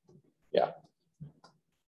 That's, yeah.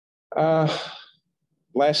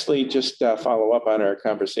 Lastly, just follow up on our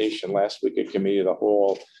conversation last week at Committee of the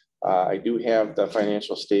Whole. I do have the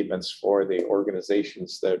financial statements for the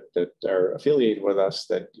organizations that are affiliated with us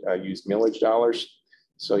that use millage dollars.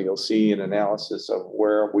 So you'll see an analysis of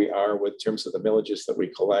where we are with terms of the millages that we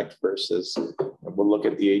collect versus, we'll look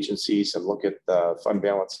at the agencies and look at the fund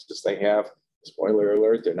balances they have. Spoiler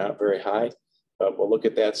alert, they're not very high. we'll look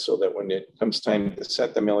at that so that when it comes time to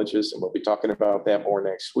set the millages, and we'll be talking about that more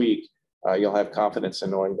next week, you'll have confidence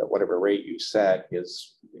in knowing that whatever rate you set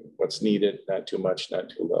is what's needed, not too much, not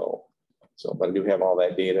too low. So, but I do have all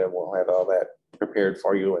that data. We'll have all that prepared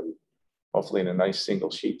for you, and hopefully in a nice single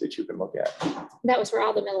sheet that you can look at. That was for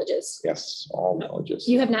all the millages. Yes, all millages.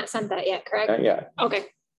 You have not sent that yet, correct? Not yet. Okay.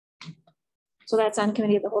 So that's on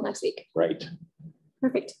committee of the whole next week. Right.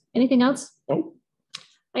 Perfect. Anything else? Nope.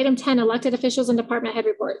 Item 10, elected officials and department head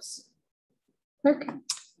reports. Clerk.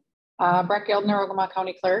 Brett Gildner, Ogemaw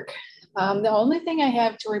County Clerk. The only thing I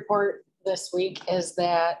have to report this week is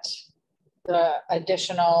that the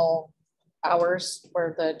additional hours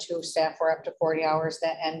where the 2 staff were up to 40 hours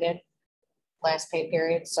that ended last pay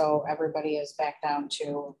period. So everybody is back down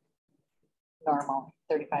to normal,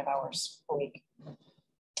 35 hours a week.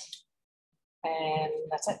 And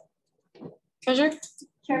that's it. Treasurer.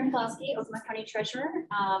 Karen Pulaski, Ogemaw County Treasurer.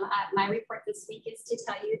 My report this week is to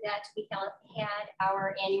tell you that we had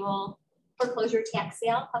our annual foreclosure tax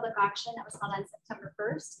sale public auction that was held on September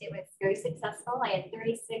 1st. It was very successful. I had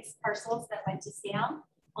 36 parcels that went to sale,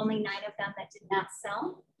 only 9 of them that did not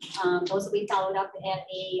sell. Those will be followed up at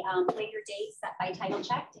a later date set by title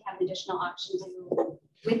check to have an additional auction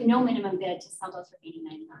with no minimum bid to sell those remaining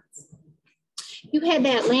 9 lots. You had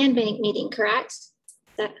that land bank meeting, correct?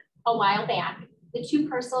 A while back. The 2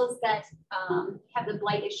 parcels that have the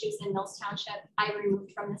blight issues in Mills Township, I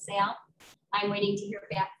removed from the sale. I'm waiting to hear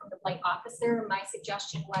back from the blight officer. My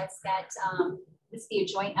suggestion was that this be a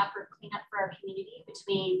joint effort cleanup for our community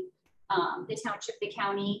between the township, the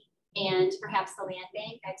county, and perhaps the land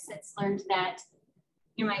bank. I've since learned that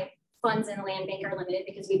my funds in the land bank are limited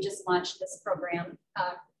because we've just launched this program,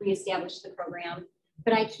 reestablished the program.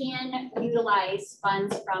 But I can utilize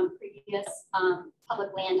funds from previous public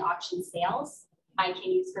land auction sales I can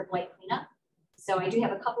use for blight cleanup. So I do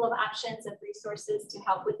have a couple of options of resources to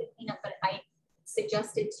help with the cleanup, but I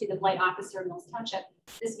suggested to the blight officer in Mills Township,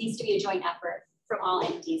 this needs to be a joint effort from all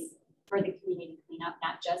entities for the community cleanup,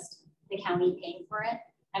 not just the county paying for it.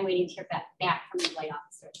 I'm waiting to hear back from the blight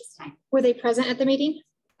officer at this time. Were they present at the meeting?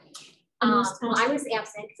 Well, I was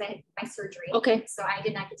absent because I had my surgery. Okay. So I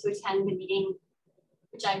did not get to attend the meeting,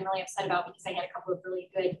 which I'm really upset about because I had a couple of really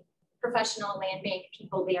good professional land bank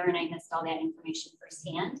people there and I missed all that information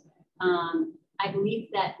firsthand. I believe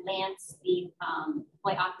that Lance, the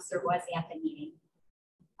blight officer, was at the meeting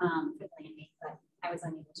for the land bank, but I was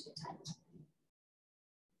unable to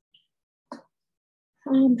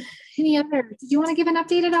attend. Any other, did you want to give an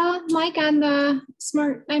update at all, Mike, on the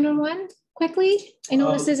Smart 911 quickly? I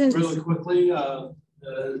know this isn't. Really quickly,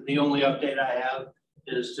 the only update I have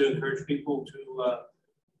is to encourage people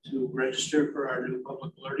to register for our new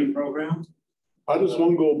public alerting program. How does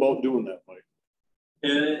one go about doing that, Mike?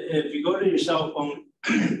 If you go to your cell phone.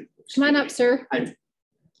 Come on up, sir.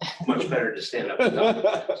 Much better to stand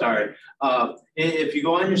up. Sorry. If you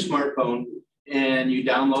go on your smartphone and you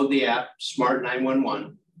download the app Smart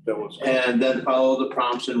 911 and then follow the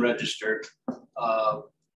prompts and register,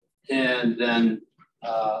 and then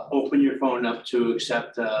open your phone up to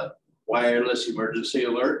accept wireless emergency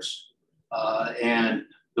alerts, and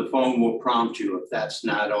the phone will prompt you if that's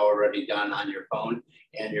not already done on your phone,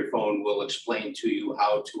 and your phone will explain to you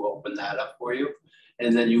how to open that up for you.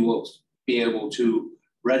 And then you will be able to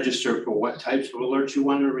register for what types of alerts you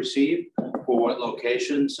want to receive, for what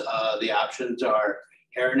locations. The options are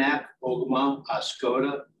Haranack, Ogemaw,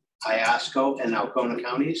 Oscoda, Iosco, and Alcona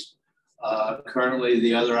counties. Currently,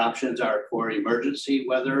 the other options are for emergency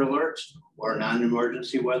weather alerts or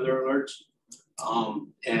non-emergency weather alerts.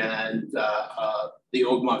 The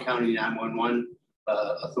Ogemaw County 911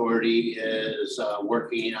 Authority is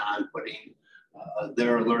working on putting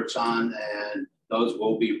their alerts on, and those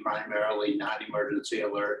will be primarily non-emergency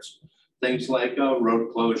alerts. Things like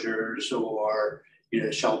road closures or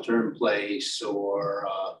shelter in place or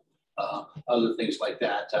other things like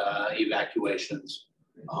that, evacuations.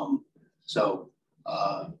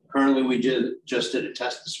 Currently we just did a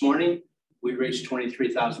test this morning. We reached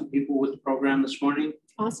 23,000 people with the program this morning.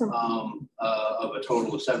 Awesome. Of a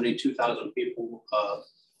total of 72,000 people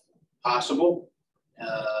possible.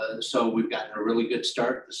 So we've gotten a really good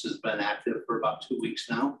start. This has been active for about 2 weeks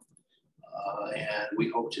now. And we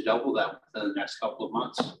hope to double that within the next couple of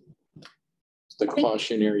months. The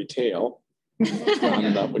cautionary tale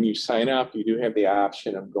When you sign up, you do have the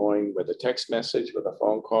option of going with a text message, with a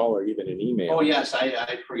phone call, or even an email. Oh, yes,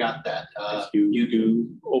 I forgot that. If you do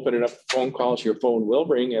open it up for phone calls, your phone will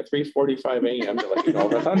ring at 3:45 a.m. to let you know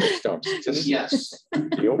the thunderstorms. Yes,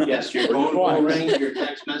 yes, your phone will ring, your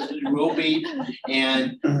text message will be,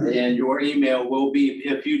 and your email will be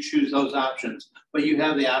if you choose those options. But you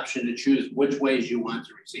have the option to choose which ways you want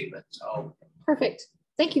to receive it. So Perfect.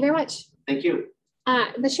 Thank you very much. thank you.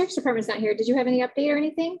 The sheriff's department's not here. Did you have any update or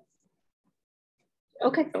anything?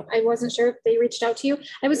 Okay, No. I wasn't sure if they reached out to you.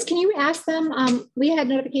 Can you ask them, we had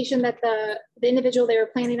notification that the individual they were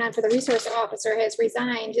planning on for the resource officer has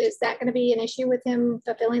resigned. Is that going to be an issue with him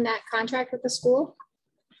fulfilling that contract with the school?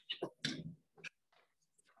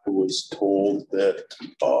 I was told that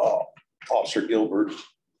Officer Gilbert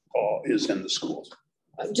is in the schools.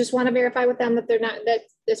 Just want to verify with them that they're not, that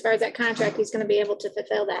as far as that contract, he's going to be able to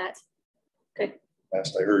fulfill that. Okay.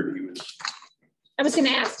 Last I heard, I was going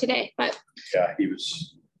to ask today, but yeah, he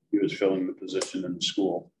was filling the position in the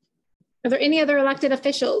school. are there any other elected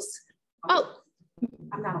officials? Oh,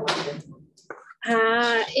 I'm not elected.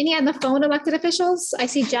 any on the phone elected officials? I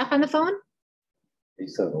see Jeff on the phone.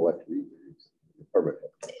 He's an elected. Permanent.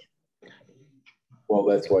 Well,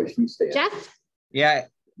 that's why she's staying. Jeff? Yeah,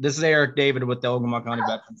 this is Eric David with the Ogemaw County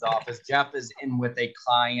Veterans Office. Jeff is in with a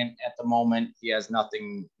client at the moment. He has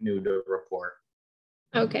nothing new to report.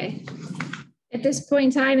 Okay. At this point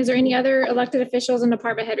in time, is there any other elected officials and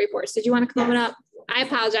department head reports? Did you want to come on up? I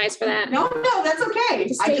apologize for that. No, that's okay.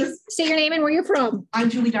 Say your name and where you're from. I'm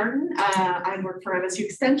Julie Darden. I work for MSU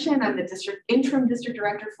Extension. I'm the interim district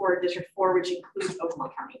director for District 4, which includes Ogemaw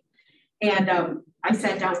County. And I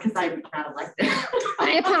sat down because I'm not elected.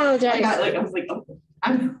 I apologize. I was like, oh,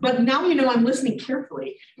 but now you know I'm listening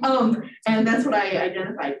carefully. And that's what I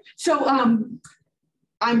identified. So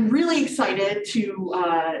I'm really excited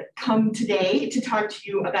to come today to talk to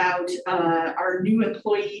you about our new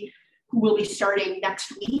employee who will be starting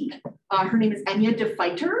next week. Her name is Enya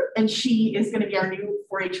DeFeiter, and she is going to be our new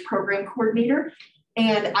 4-H program coordinator.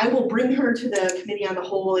 And I will bring her to the committee on the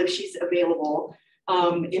whole if she's available.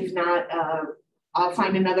 If not, I'll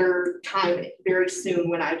find another time very soon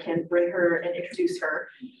when I can bring her and introduce her.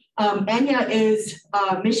 Enya is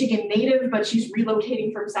a Michigan native, but she's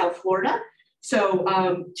relocating from South Florida. So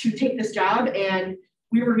to take this job, and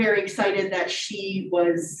we were very excited that she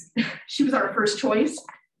was our first choice,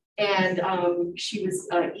 and she was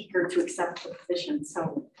eager to accept the position.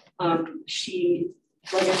 So she,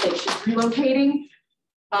 like I said, she's relocating,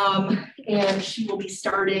 and she will be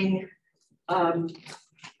starting on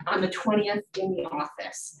the 20th in the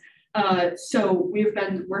office. So we've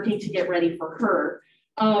been working to get ready for her.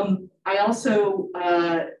 I also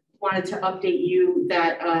wanted to update you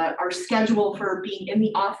that our schedule for being in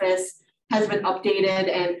the office has been updated,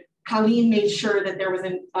 and Colleen made sure that there was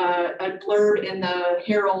a blurb in the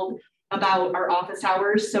Herald about our office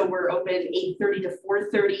hours. So we're open 8:30 to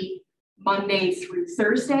 4:30 Monday through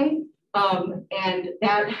Thursday. And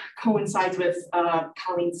that coincides with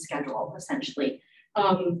Colleen's schedule, essentially.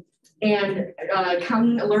 And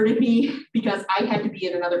Colleen alerted me because I had to be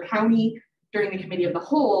in another county during the committee of the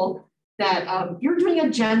whole that you're doing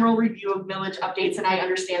a general review of millage updates, and I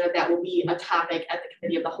understand that that will be a topic at the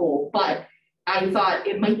committee of the whole, but I thought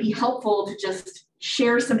it might be helpful to just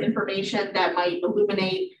share some information that might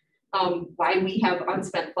illuminate why we have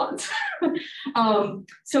unspent funds.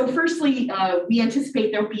 So firstly, we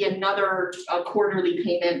anticipate there'll be another quarterly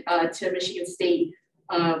payment to Michigan State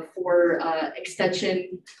for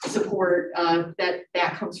extension support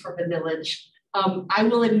that comes from the millage. I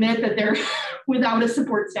will admit that there, without a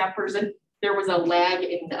support staff person, there was a lag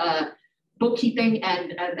in bookkeeping,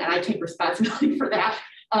 and I take responsibility for that.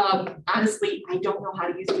 Honestly, I don't know how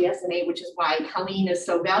to use the SNA, which is why Colleen is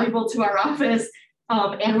so valuable to our office.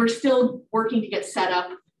 And we're still working to get set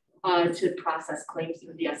up to process claims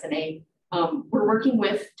through the SNA. We're working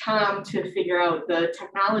with Tom to figure out the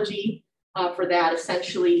technology for that,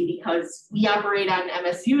 essentially, because we operate on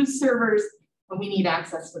MSU's servers, and we need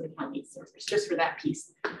access to the county servers just for that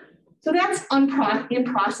piece. So that's in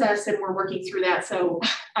process, and we're working through that. So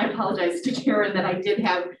I apologize to Karen that I did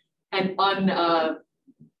have an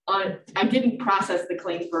I didn't process the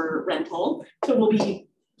claim for rental. So we'll be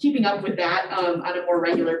keeping up with that on a more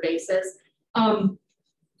regular basis.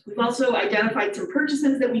 We've also identified some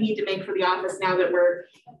purchases that we need to make for the office now that we're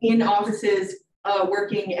in offices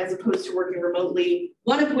working as opposed to working remotely.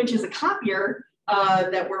 One of which is a copier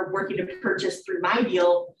that we're working to purchase through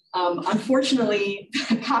MyDeal. Unfortunately,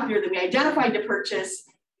 the copier that we identified to purchase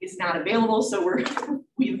is not available. So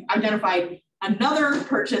we've identified another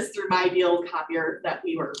purchase through MyDeal copier that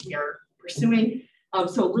we are pursuing.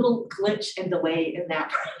 So a little glitch and delay in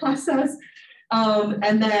that process.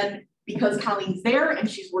 And then because Colleen's there and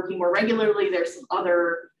she's working more regularly, there's some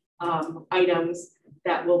other items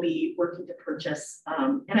that we'll be working to purchase.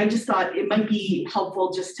 And I just thought it might be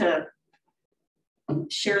helpful just to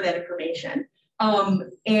share that information.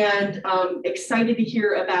 Excited to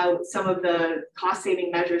hear about some of the cost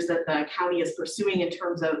saving measures that the county is pursuing in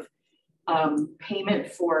terms of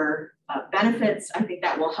payment for benefits. I think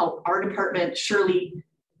that will help our department surely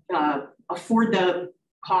afford the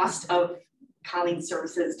cost of Colleen's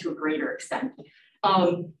services to a greater extent.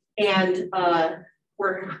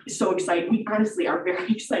 We're so excited. We honestly are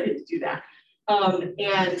very excited to do that.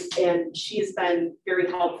 And she has been very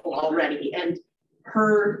helpful already. And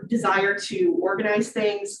her desire to organize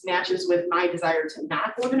things matches with my desire to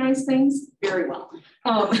not organize things very well.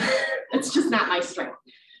 It's just not my strength.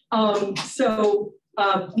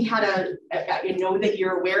 We had I know that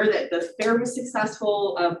you're aware that the fair was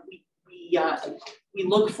successful. We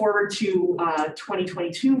look forward to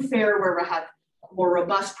 2022 fair where we'll have more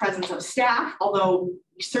robust presence of staff, although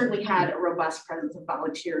we certainly had a robust presence of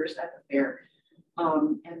volunteers at the fair,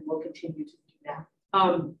 and we'll continue to do that.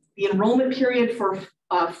 The enrollment period for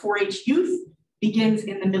 4-H youth begins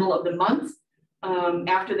in the middle of the month,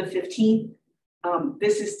 after the 15th.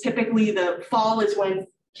 This is typically the fall is when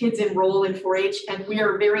kids enroll in 4-H, and we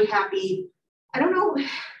are very happy. I don't know,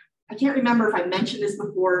 I can't remember if I mentioned this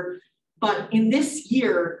before, but in this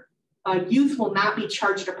year, youth will not be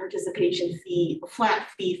charged a participation fee, a flat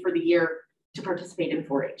fee for the year to participate in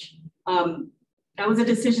 4-H. That was a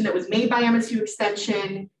decision that was made by MSU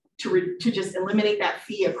Extension to just eliminate that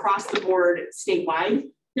fee across the board statewide.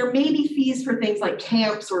 There may be fees for things like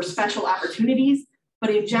camps or special opportunities,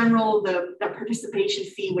 but in general, the participation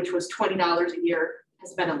fee, which was $20 a year,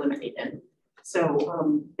 has been eliminated.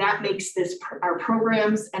 So that makes our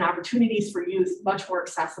programs and opportunities for youth much more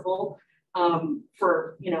accessible and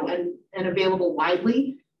available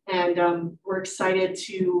widely. And we're excited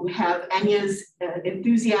to have Enya's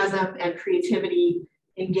enthusiasm and creativity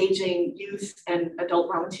engaging youth and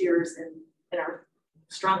adult volunteers in our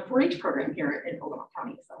strong 4-H program here in Ogemaw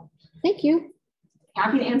County. So thank you.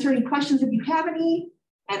 Happy to answer any questions if you have any,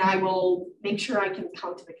 and I will make sure I can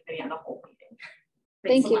come to the committee on the whole meeting.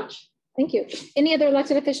 Thanks so much. Thank you. Any other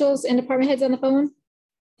elected officials and department heads on the phone?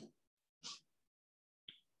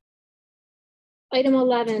 Item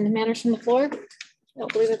 11, matters from the floor. I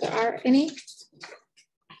don't believe that there are any.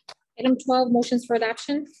 Item 12, motions for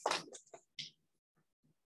adoption.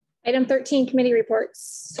 Item 13, committee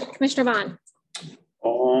reports. Commissioner Vaughn.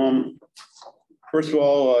 First of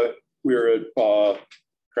all, we were at,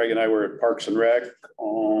 Craig and I were at Parks and Rec.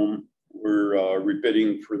 We're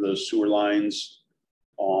rebidding for the sewer lines.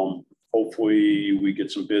 Hopefully we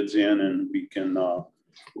get some bids in and we can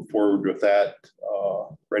move forward with that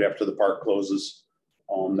right after the park closes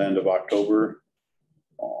on the end of October.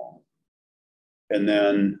 And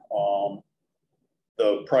then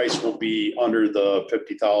the price will be under the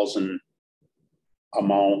 50,000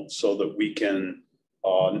 amount so that we can,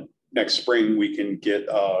 next spring, we can get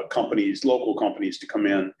companies, local companies to come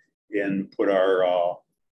in and put our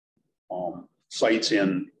sites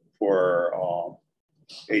in for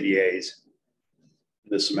ADAs,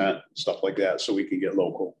 the cement, stuff like that. So we can get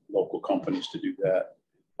local companies to do that.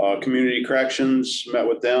 Community corrections, met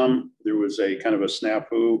with them. There was a kind of a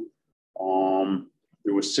snafu.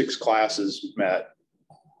 There was 6 classes met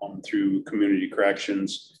through community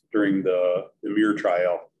corrections during the mirror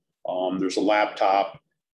trial. There's a laptop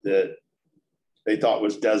that they thought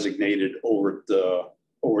was designated over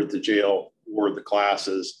at the jail for the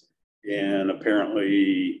classes, and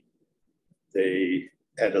apparently they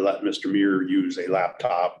had to let Mr. Muir use a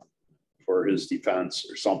laptop for his defense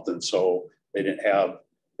or something, so they didn't have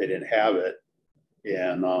it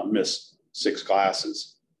and missed 6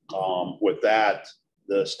 classes. With that,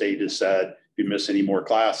 the state has said if you miss any more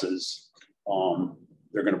classes,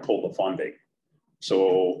 they're going to pull the funding.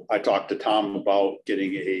 So I talked to Tom about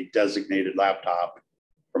getting a designated laptop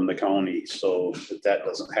from the county so that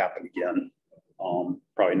doesn't happen again.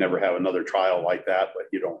 Probably never have another trial like that, but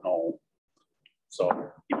you don't know.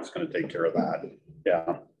 So he was going to take care of that.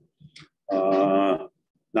 Yeah.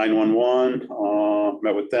 911,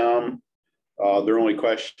 met with them. Their only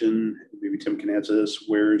question, maybe Tim can answer this,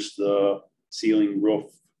 where's the ceiling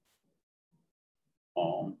roof?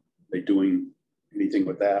 They doing anything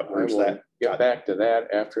with that? Where's that? Get back to that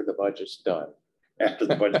after the budget's done. After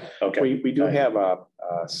the budget, okay. We do have a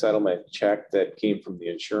settlement check that came from the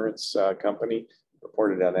insurance company,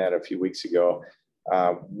 reported on that a few weeks ago.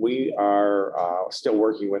 We are still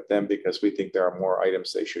working with them because we think there are more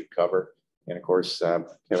items they should cover. And of course,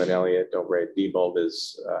 Kevin Elliott over at Diebold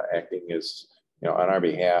is acting as, on our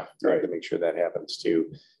behalf, trying to make sure that happens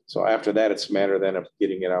too. So after that, it's a matter then of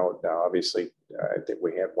getting it out. Now, obviously, I think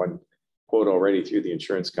we have one quote already through the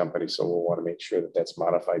insurance company, so we'll want to make sure that that's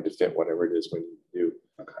modified to fit whatever it is we need to do.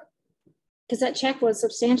 Okay. Because that check was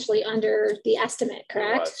substantially under the estimate,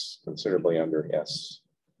 correct? It was considerably under, yes.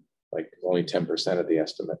 Like only 10% of the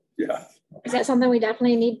estimate. Yeah. Is that something we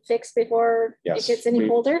definitely need fixed before it gets any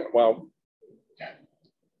colder? Well,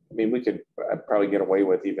 I mean, we could probably get away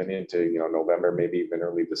with even into, November, maybe even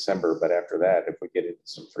early December. But after that, if we get into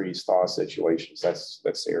some freeze thaw situations, that's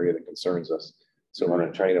the area that concerns us. So we're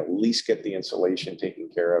going to try to at least get the insulation taken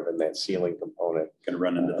care of and that ceiling component. Going to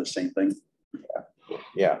run into the same thing.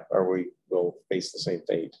 Yeah, or we will face the same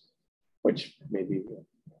fate, which maybe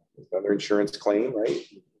another insurance claim, right?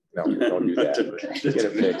 No, don't do that. Get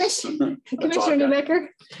it fixed. Commissioner Newbecker?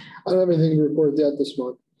 I don't have anything to report yet this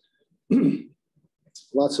month.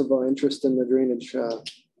 Lots of interest in the drainage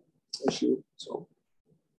issue. So,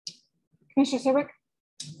 Commissioner Serbrook?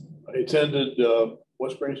 I attended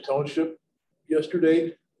West Branch Township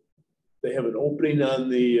yesterday. They have an opening on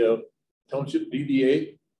the Township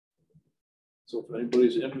DDA. So if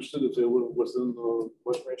anybody's interested, if they live within the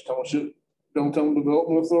West Branch Township Downtown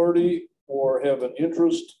Development Authority or have an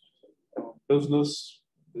interest business,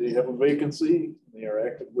 they have a vacancy. They are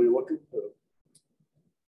actively looking to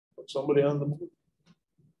put somebody on the move.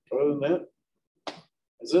 Other than that,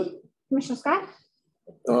 that's it. Commissioner Scott?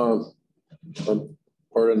 I'm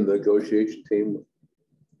part of the negotiation team,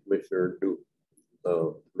 Commissioner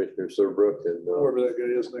Serbrook and whoever that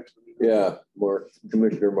guy is next to me. Yeah,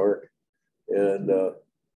 Commissioner Mark, and of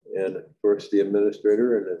course the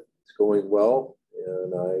administrator, and it's going well.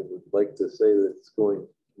 And I would like to say that it's going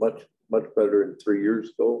much better than 3 years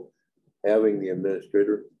ago, having the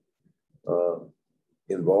administrator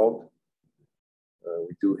involved.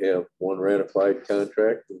 We do have one ratified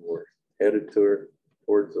contract, and we're headed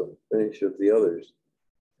towards the finish of the others.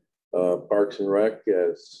 Parks and Rec,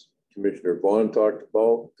 as Commissioner Vaughn talked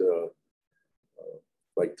about,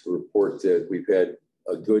 like to report that we've had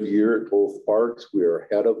a good year at both parks. We are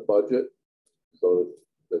ahead of budget, so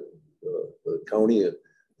that the county,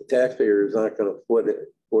 the taxpayer is not going to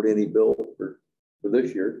foot any bill for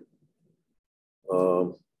this year.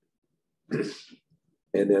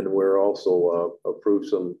 And then we're also approved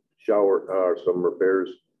some repairs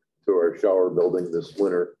to our shower building this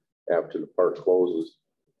winter after the park closes.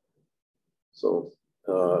 So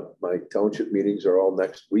my township meetings are all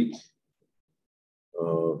next week.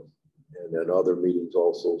 And then other meetings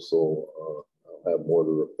also. So I'll have more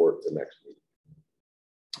to report the next meeting.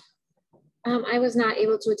 I was not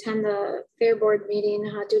able to attend the Fair Board meeting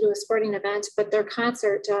due to a sporting event, but their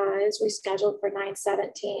concert is rescheduled for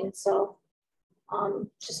 9/17. So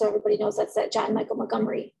just so everybody knows, that's that John Michael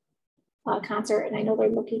Montgomery concert. And I know they're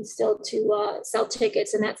looking still to sell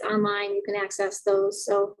tickets, and that's online. You can access those.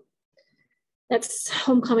 So that's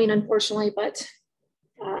homecoming, unfortunately, but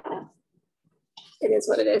it is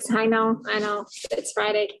what it is. I know, it's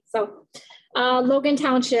Friday. So Logan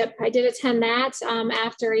Township, I did attend that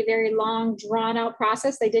after a very long, drawn out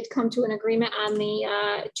process. They did come to an agreement on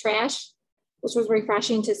the trash, which was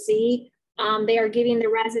refreshing to see. They are giving the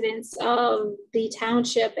residents of the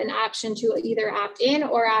township an option to either opt in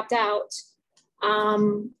or opt out.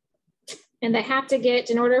 And they have to get,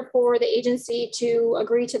 in order for the agency to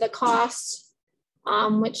agree to the cost,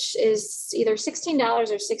 which is either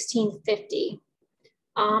 $16 or $16.50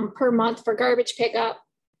 per month for garbage pickup.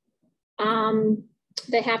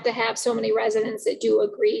 They have to have so many residents that do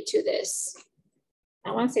agree to this.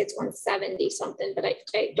 I want to say it's 170 something, but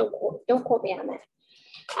I don't quote me on that.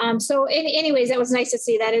 So anyways, that was nice to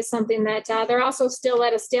see. That is something that they're also still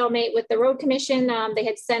at a stalemate with the road commission. They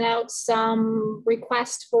had sent out some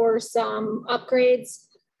requests for some upgrades,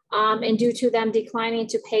 and due to them declining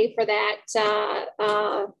to pay for that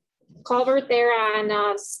culvert there on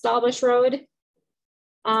Stallbush Road,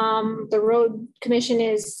 the road commission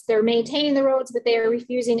they're maintaining the roads, but they are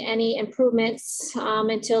refusing any improvements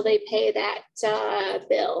until they pay that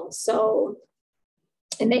bill. So,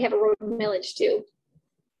 and they have a road millage too,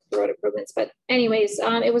 road improvements. But anyways,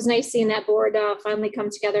 it was nice seeing that board finally come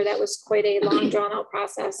together. That was quite a long drawn out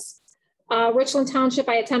process. Richland Township,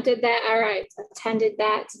 I attended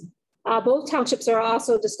that. Both townships are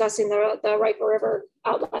also discussing the Rifle River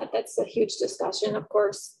outlet. That's a huge discussion, of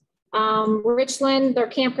course. Richland, their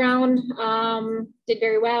campground did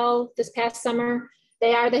very well this past summer.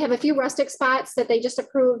 They have a few rustic spots that they just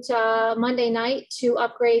approved Monday night to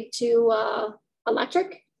upgrade to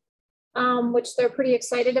electric, which they're pretty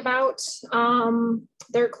excited about.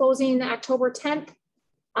 They're closing October 10th.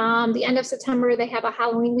 The end of September, they have a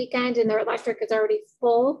Halloween weekend and their electric is already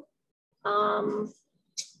full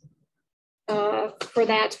for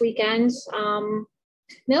that weekend.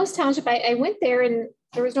 Mills Township, I went there and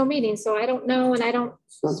there was no meeting, so I don't know, and I don't.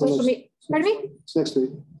 Pardon me? It's next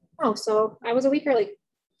week. Oh, so I was a week early.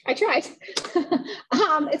 I tried.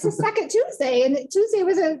 It's the second Tuesday, and Tuesday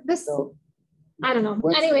was I don't know.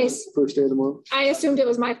 Wednesday, Anyways, first day of the month. I assumed it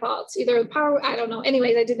was my fault. Either the power, I don't know.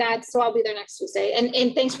 Anyways, I did that, so I'll be there next Tuesday.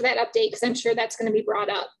 And thanks for that update, because I'm sure that's going to be brought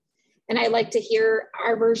up. And I like to hear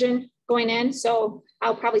our version going in, so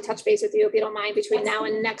I'll probably touch base with you if you don't mind between now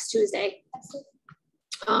and next Tuesday.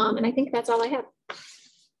 And I think that's all I have.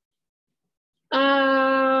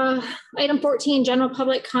 Item 14, general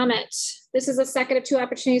public comment. This is a second of 2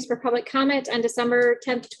 opportunities for public comment. On December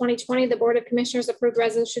 10th, 2020, the Board of Commissioners approved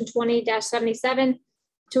Resolution 20-77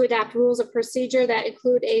 to adopt rules of procedure that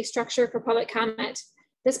include a structure for public comment.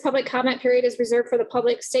 This public comment period is reserved for the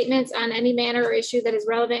public statements on any matter or issue that is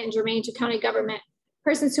relevant and germane to county government.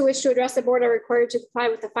 Persons who wish to address the board are required to comply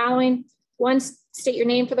with the following. 1, state your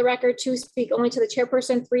name for the record. 2, speak only to the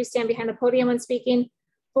chairperson. 3, stand behind the podium when speaking.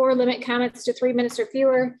 4, limit comments to 3 minutes or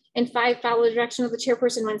fewer. And 5, follow the direction of the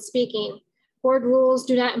chairperson when speaking. Board rules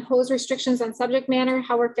do not impose restrictions on subject matter.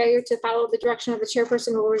 However, failure to follow the direction of the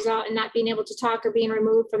chairperson will result in not being able to talk or being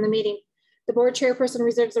removed from the meeting. The board chairperson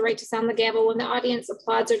reserves the right to sound the gavel when the audience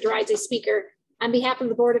applauds or derides a speaker. On behalf of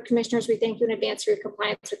the Board of Commissioners, we thank you in advance for your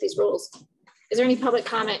compliance with these rules. Is there any public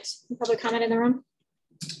comment? Any public comment in the room?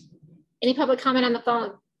 Any public comment on the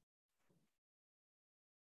phone?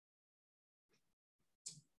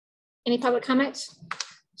 Any public comment?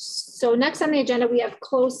 So next on the agenda, we have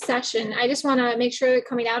closed session. I just want to make sure that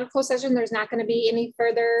coming out of closed session, there's not going to be any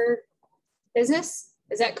further business.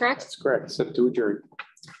 Is that correct? That's correct. Set to adjourn.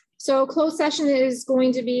 So closed session is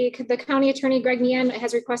going to be, the county attorney, Greg Nian,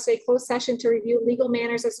 has requested a closed session to review legal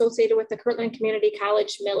matters associated with the Kirtland Community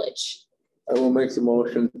College millage. I will make the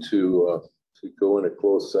motion to go into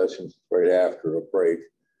closed sessions right after a break.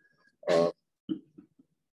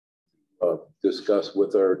 Discuss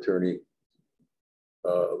with our attorney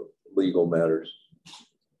legal matters.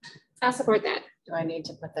 I'll support that. Do I need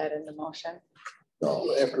to put that in the motion?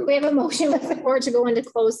 No, We have a motion with support to go into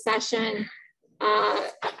closed session.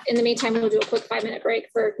 In the meantime, we'll do a quick 5-minute break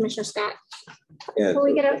for Commissioner Scott. and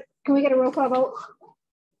Can we get a roll call vote?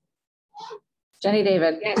 Jenny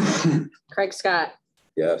David. Yes. Craig Scott.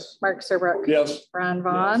 yes. Mark Serbrook. Yes. Ron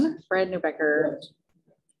Vaughn. Brad Newbecker.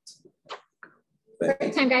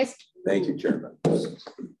 Great time, guys. Thank you, Chairman.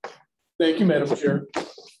 Thank you, Madam Chair.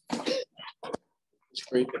 It's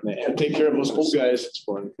great. Take care of those old guys. It's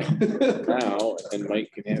fun. Now, and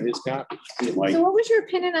Mike can have his copy. Mike, So what was your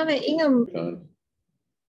opinion on the Ingham? Done.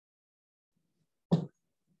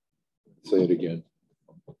 Say it again.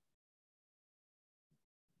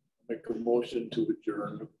 Make a motion to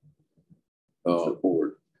adjourn.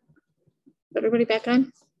 Board. Everybody back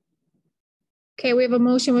on? Okay, we have a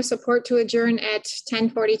motion with support to adjourn at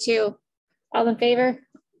 10:42. All in favor?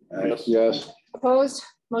 Yes. Opposed?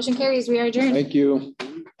 Motion carries. We are adjourned. Thank you.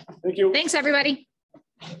 Thank you. Thanks, everybody.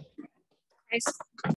 Nice.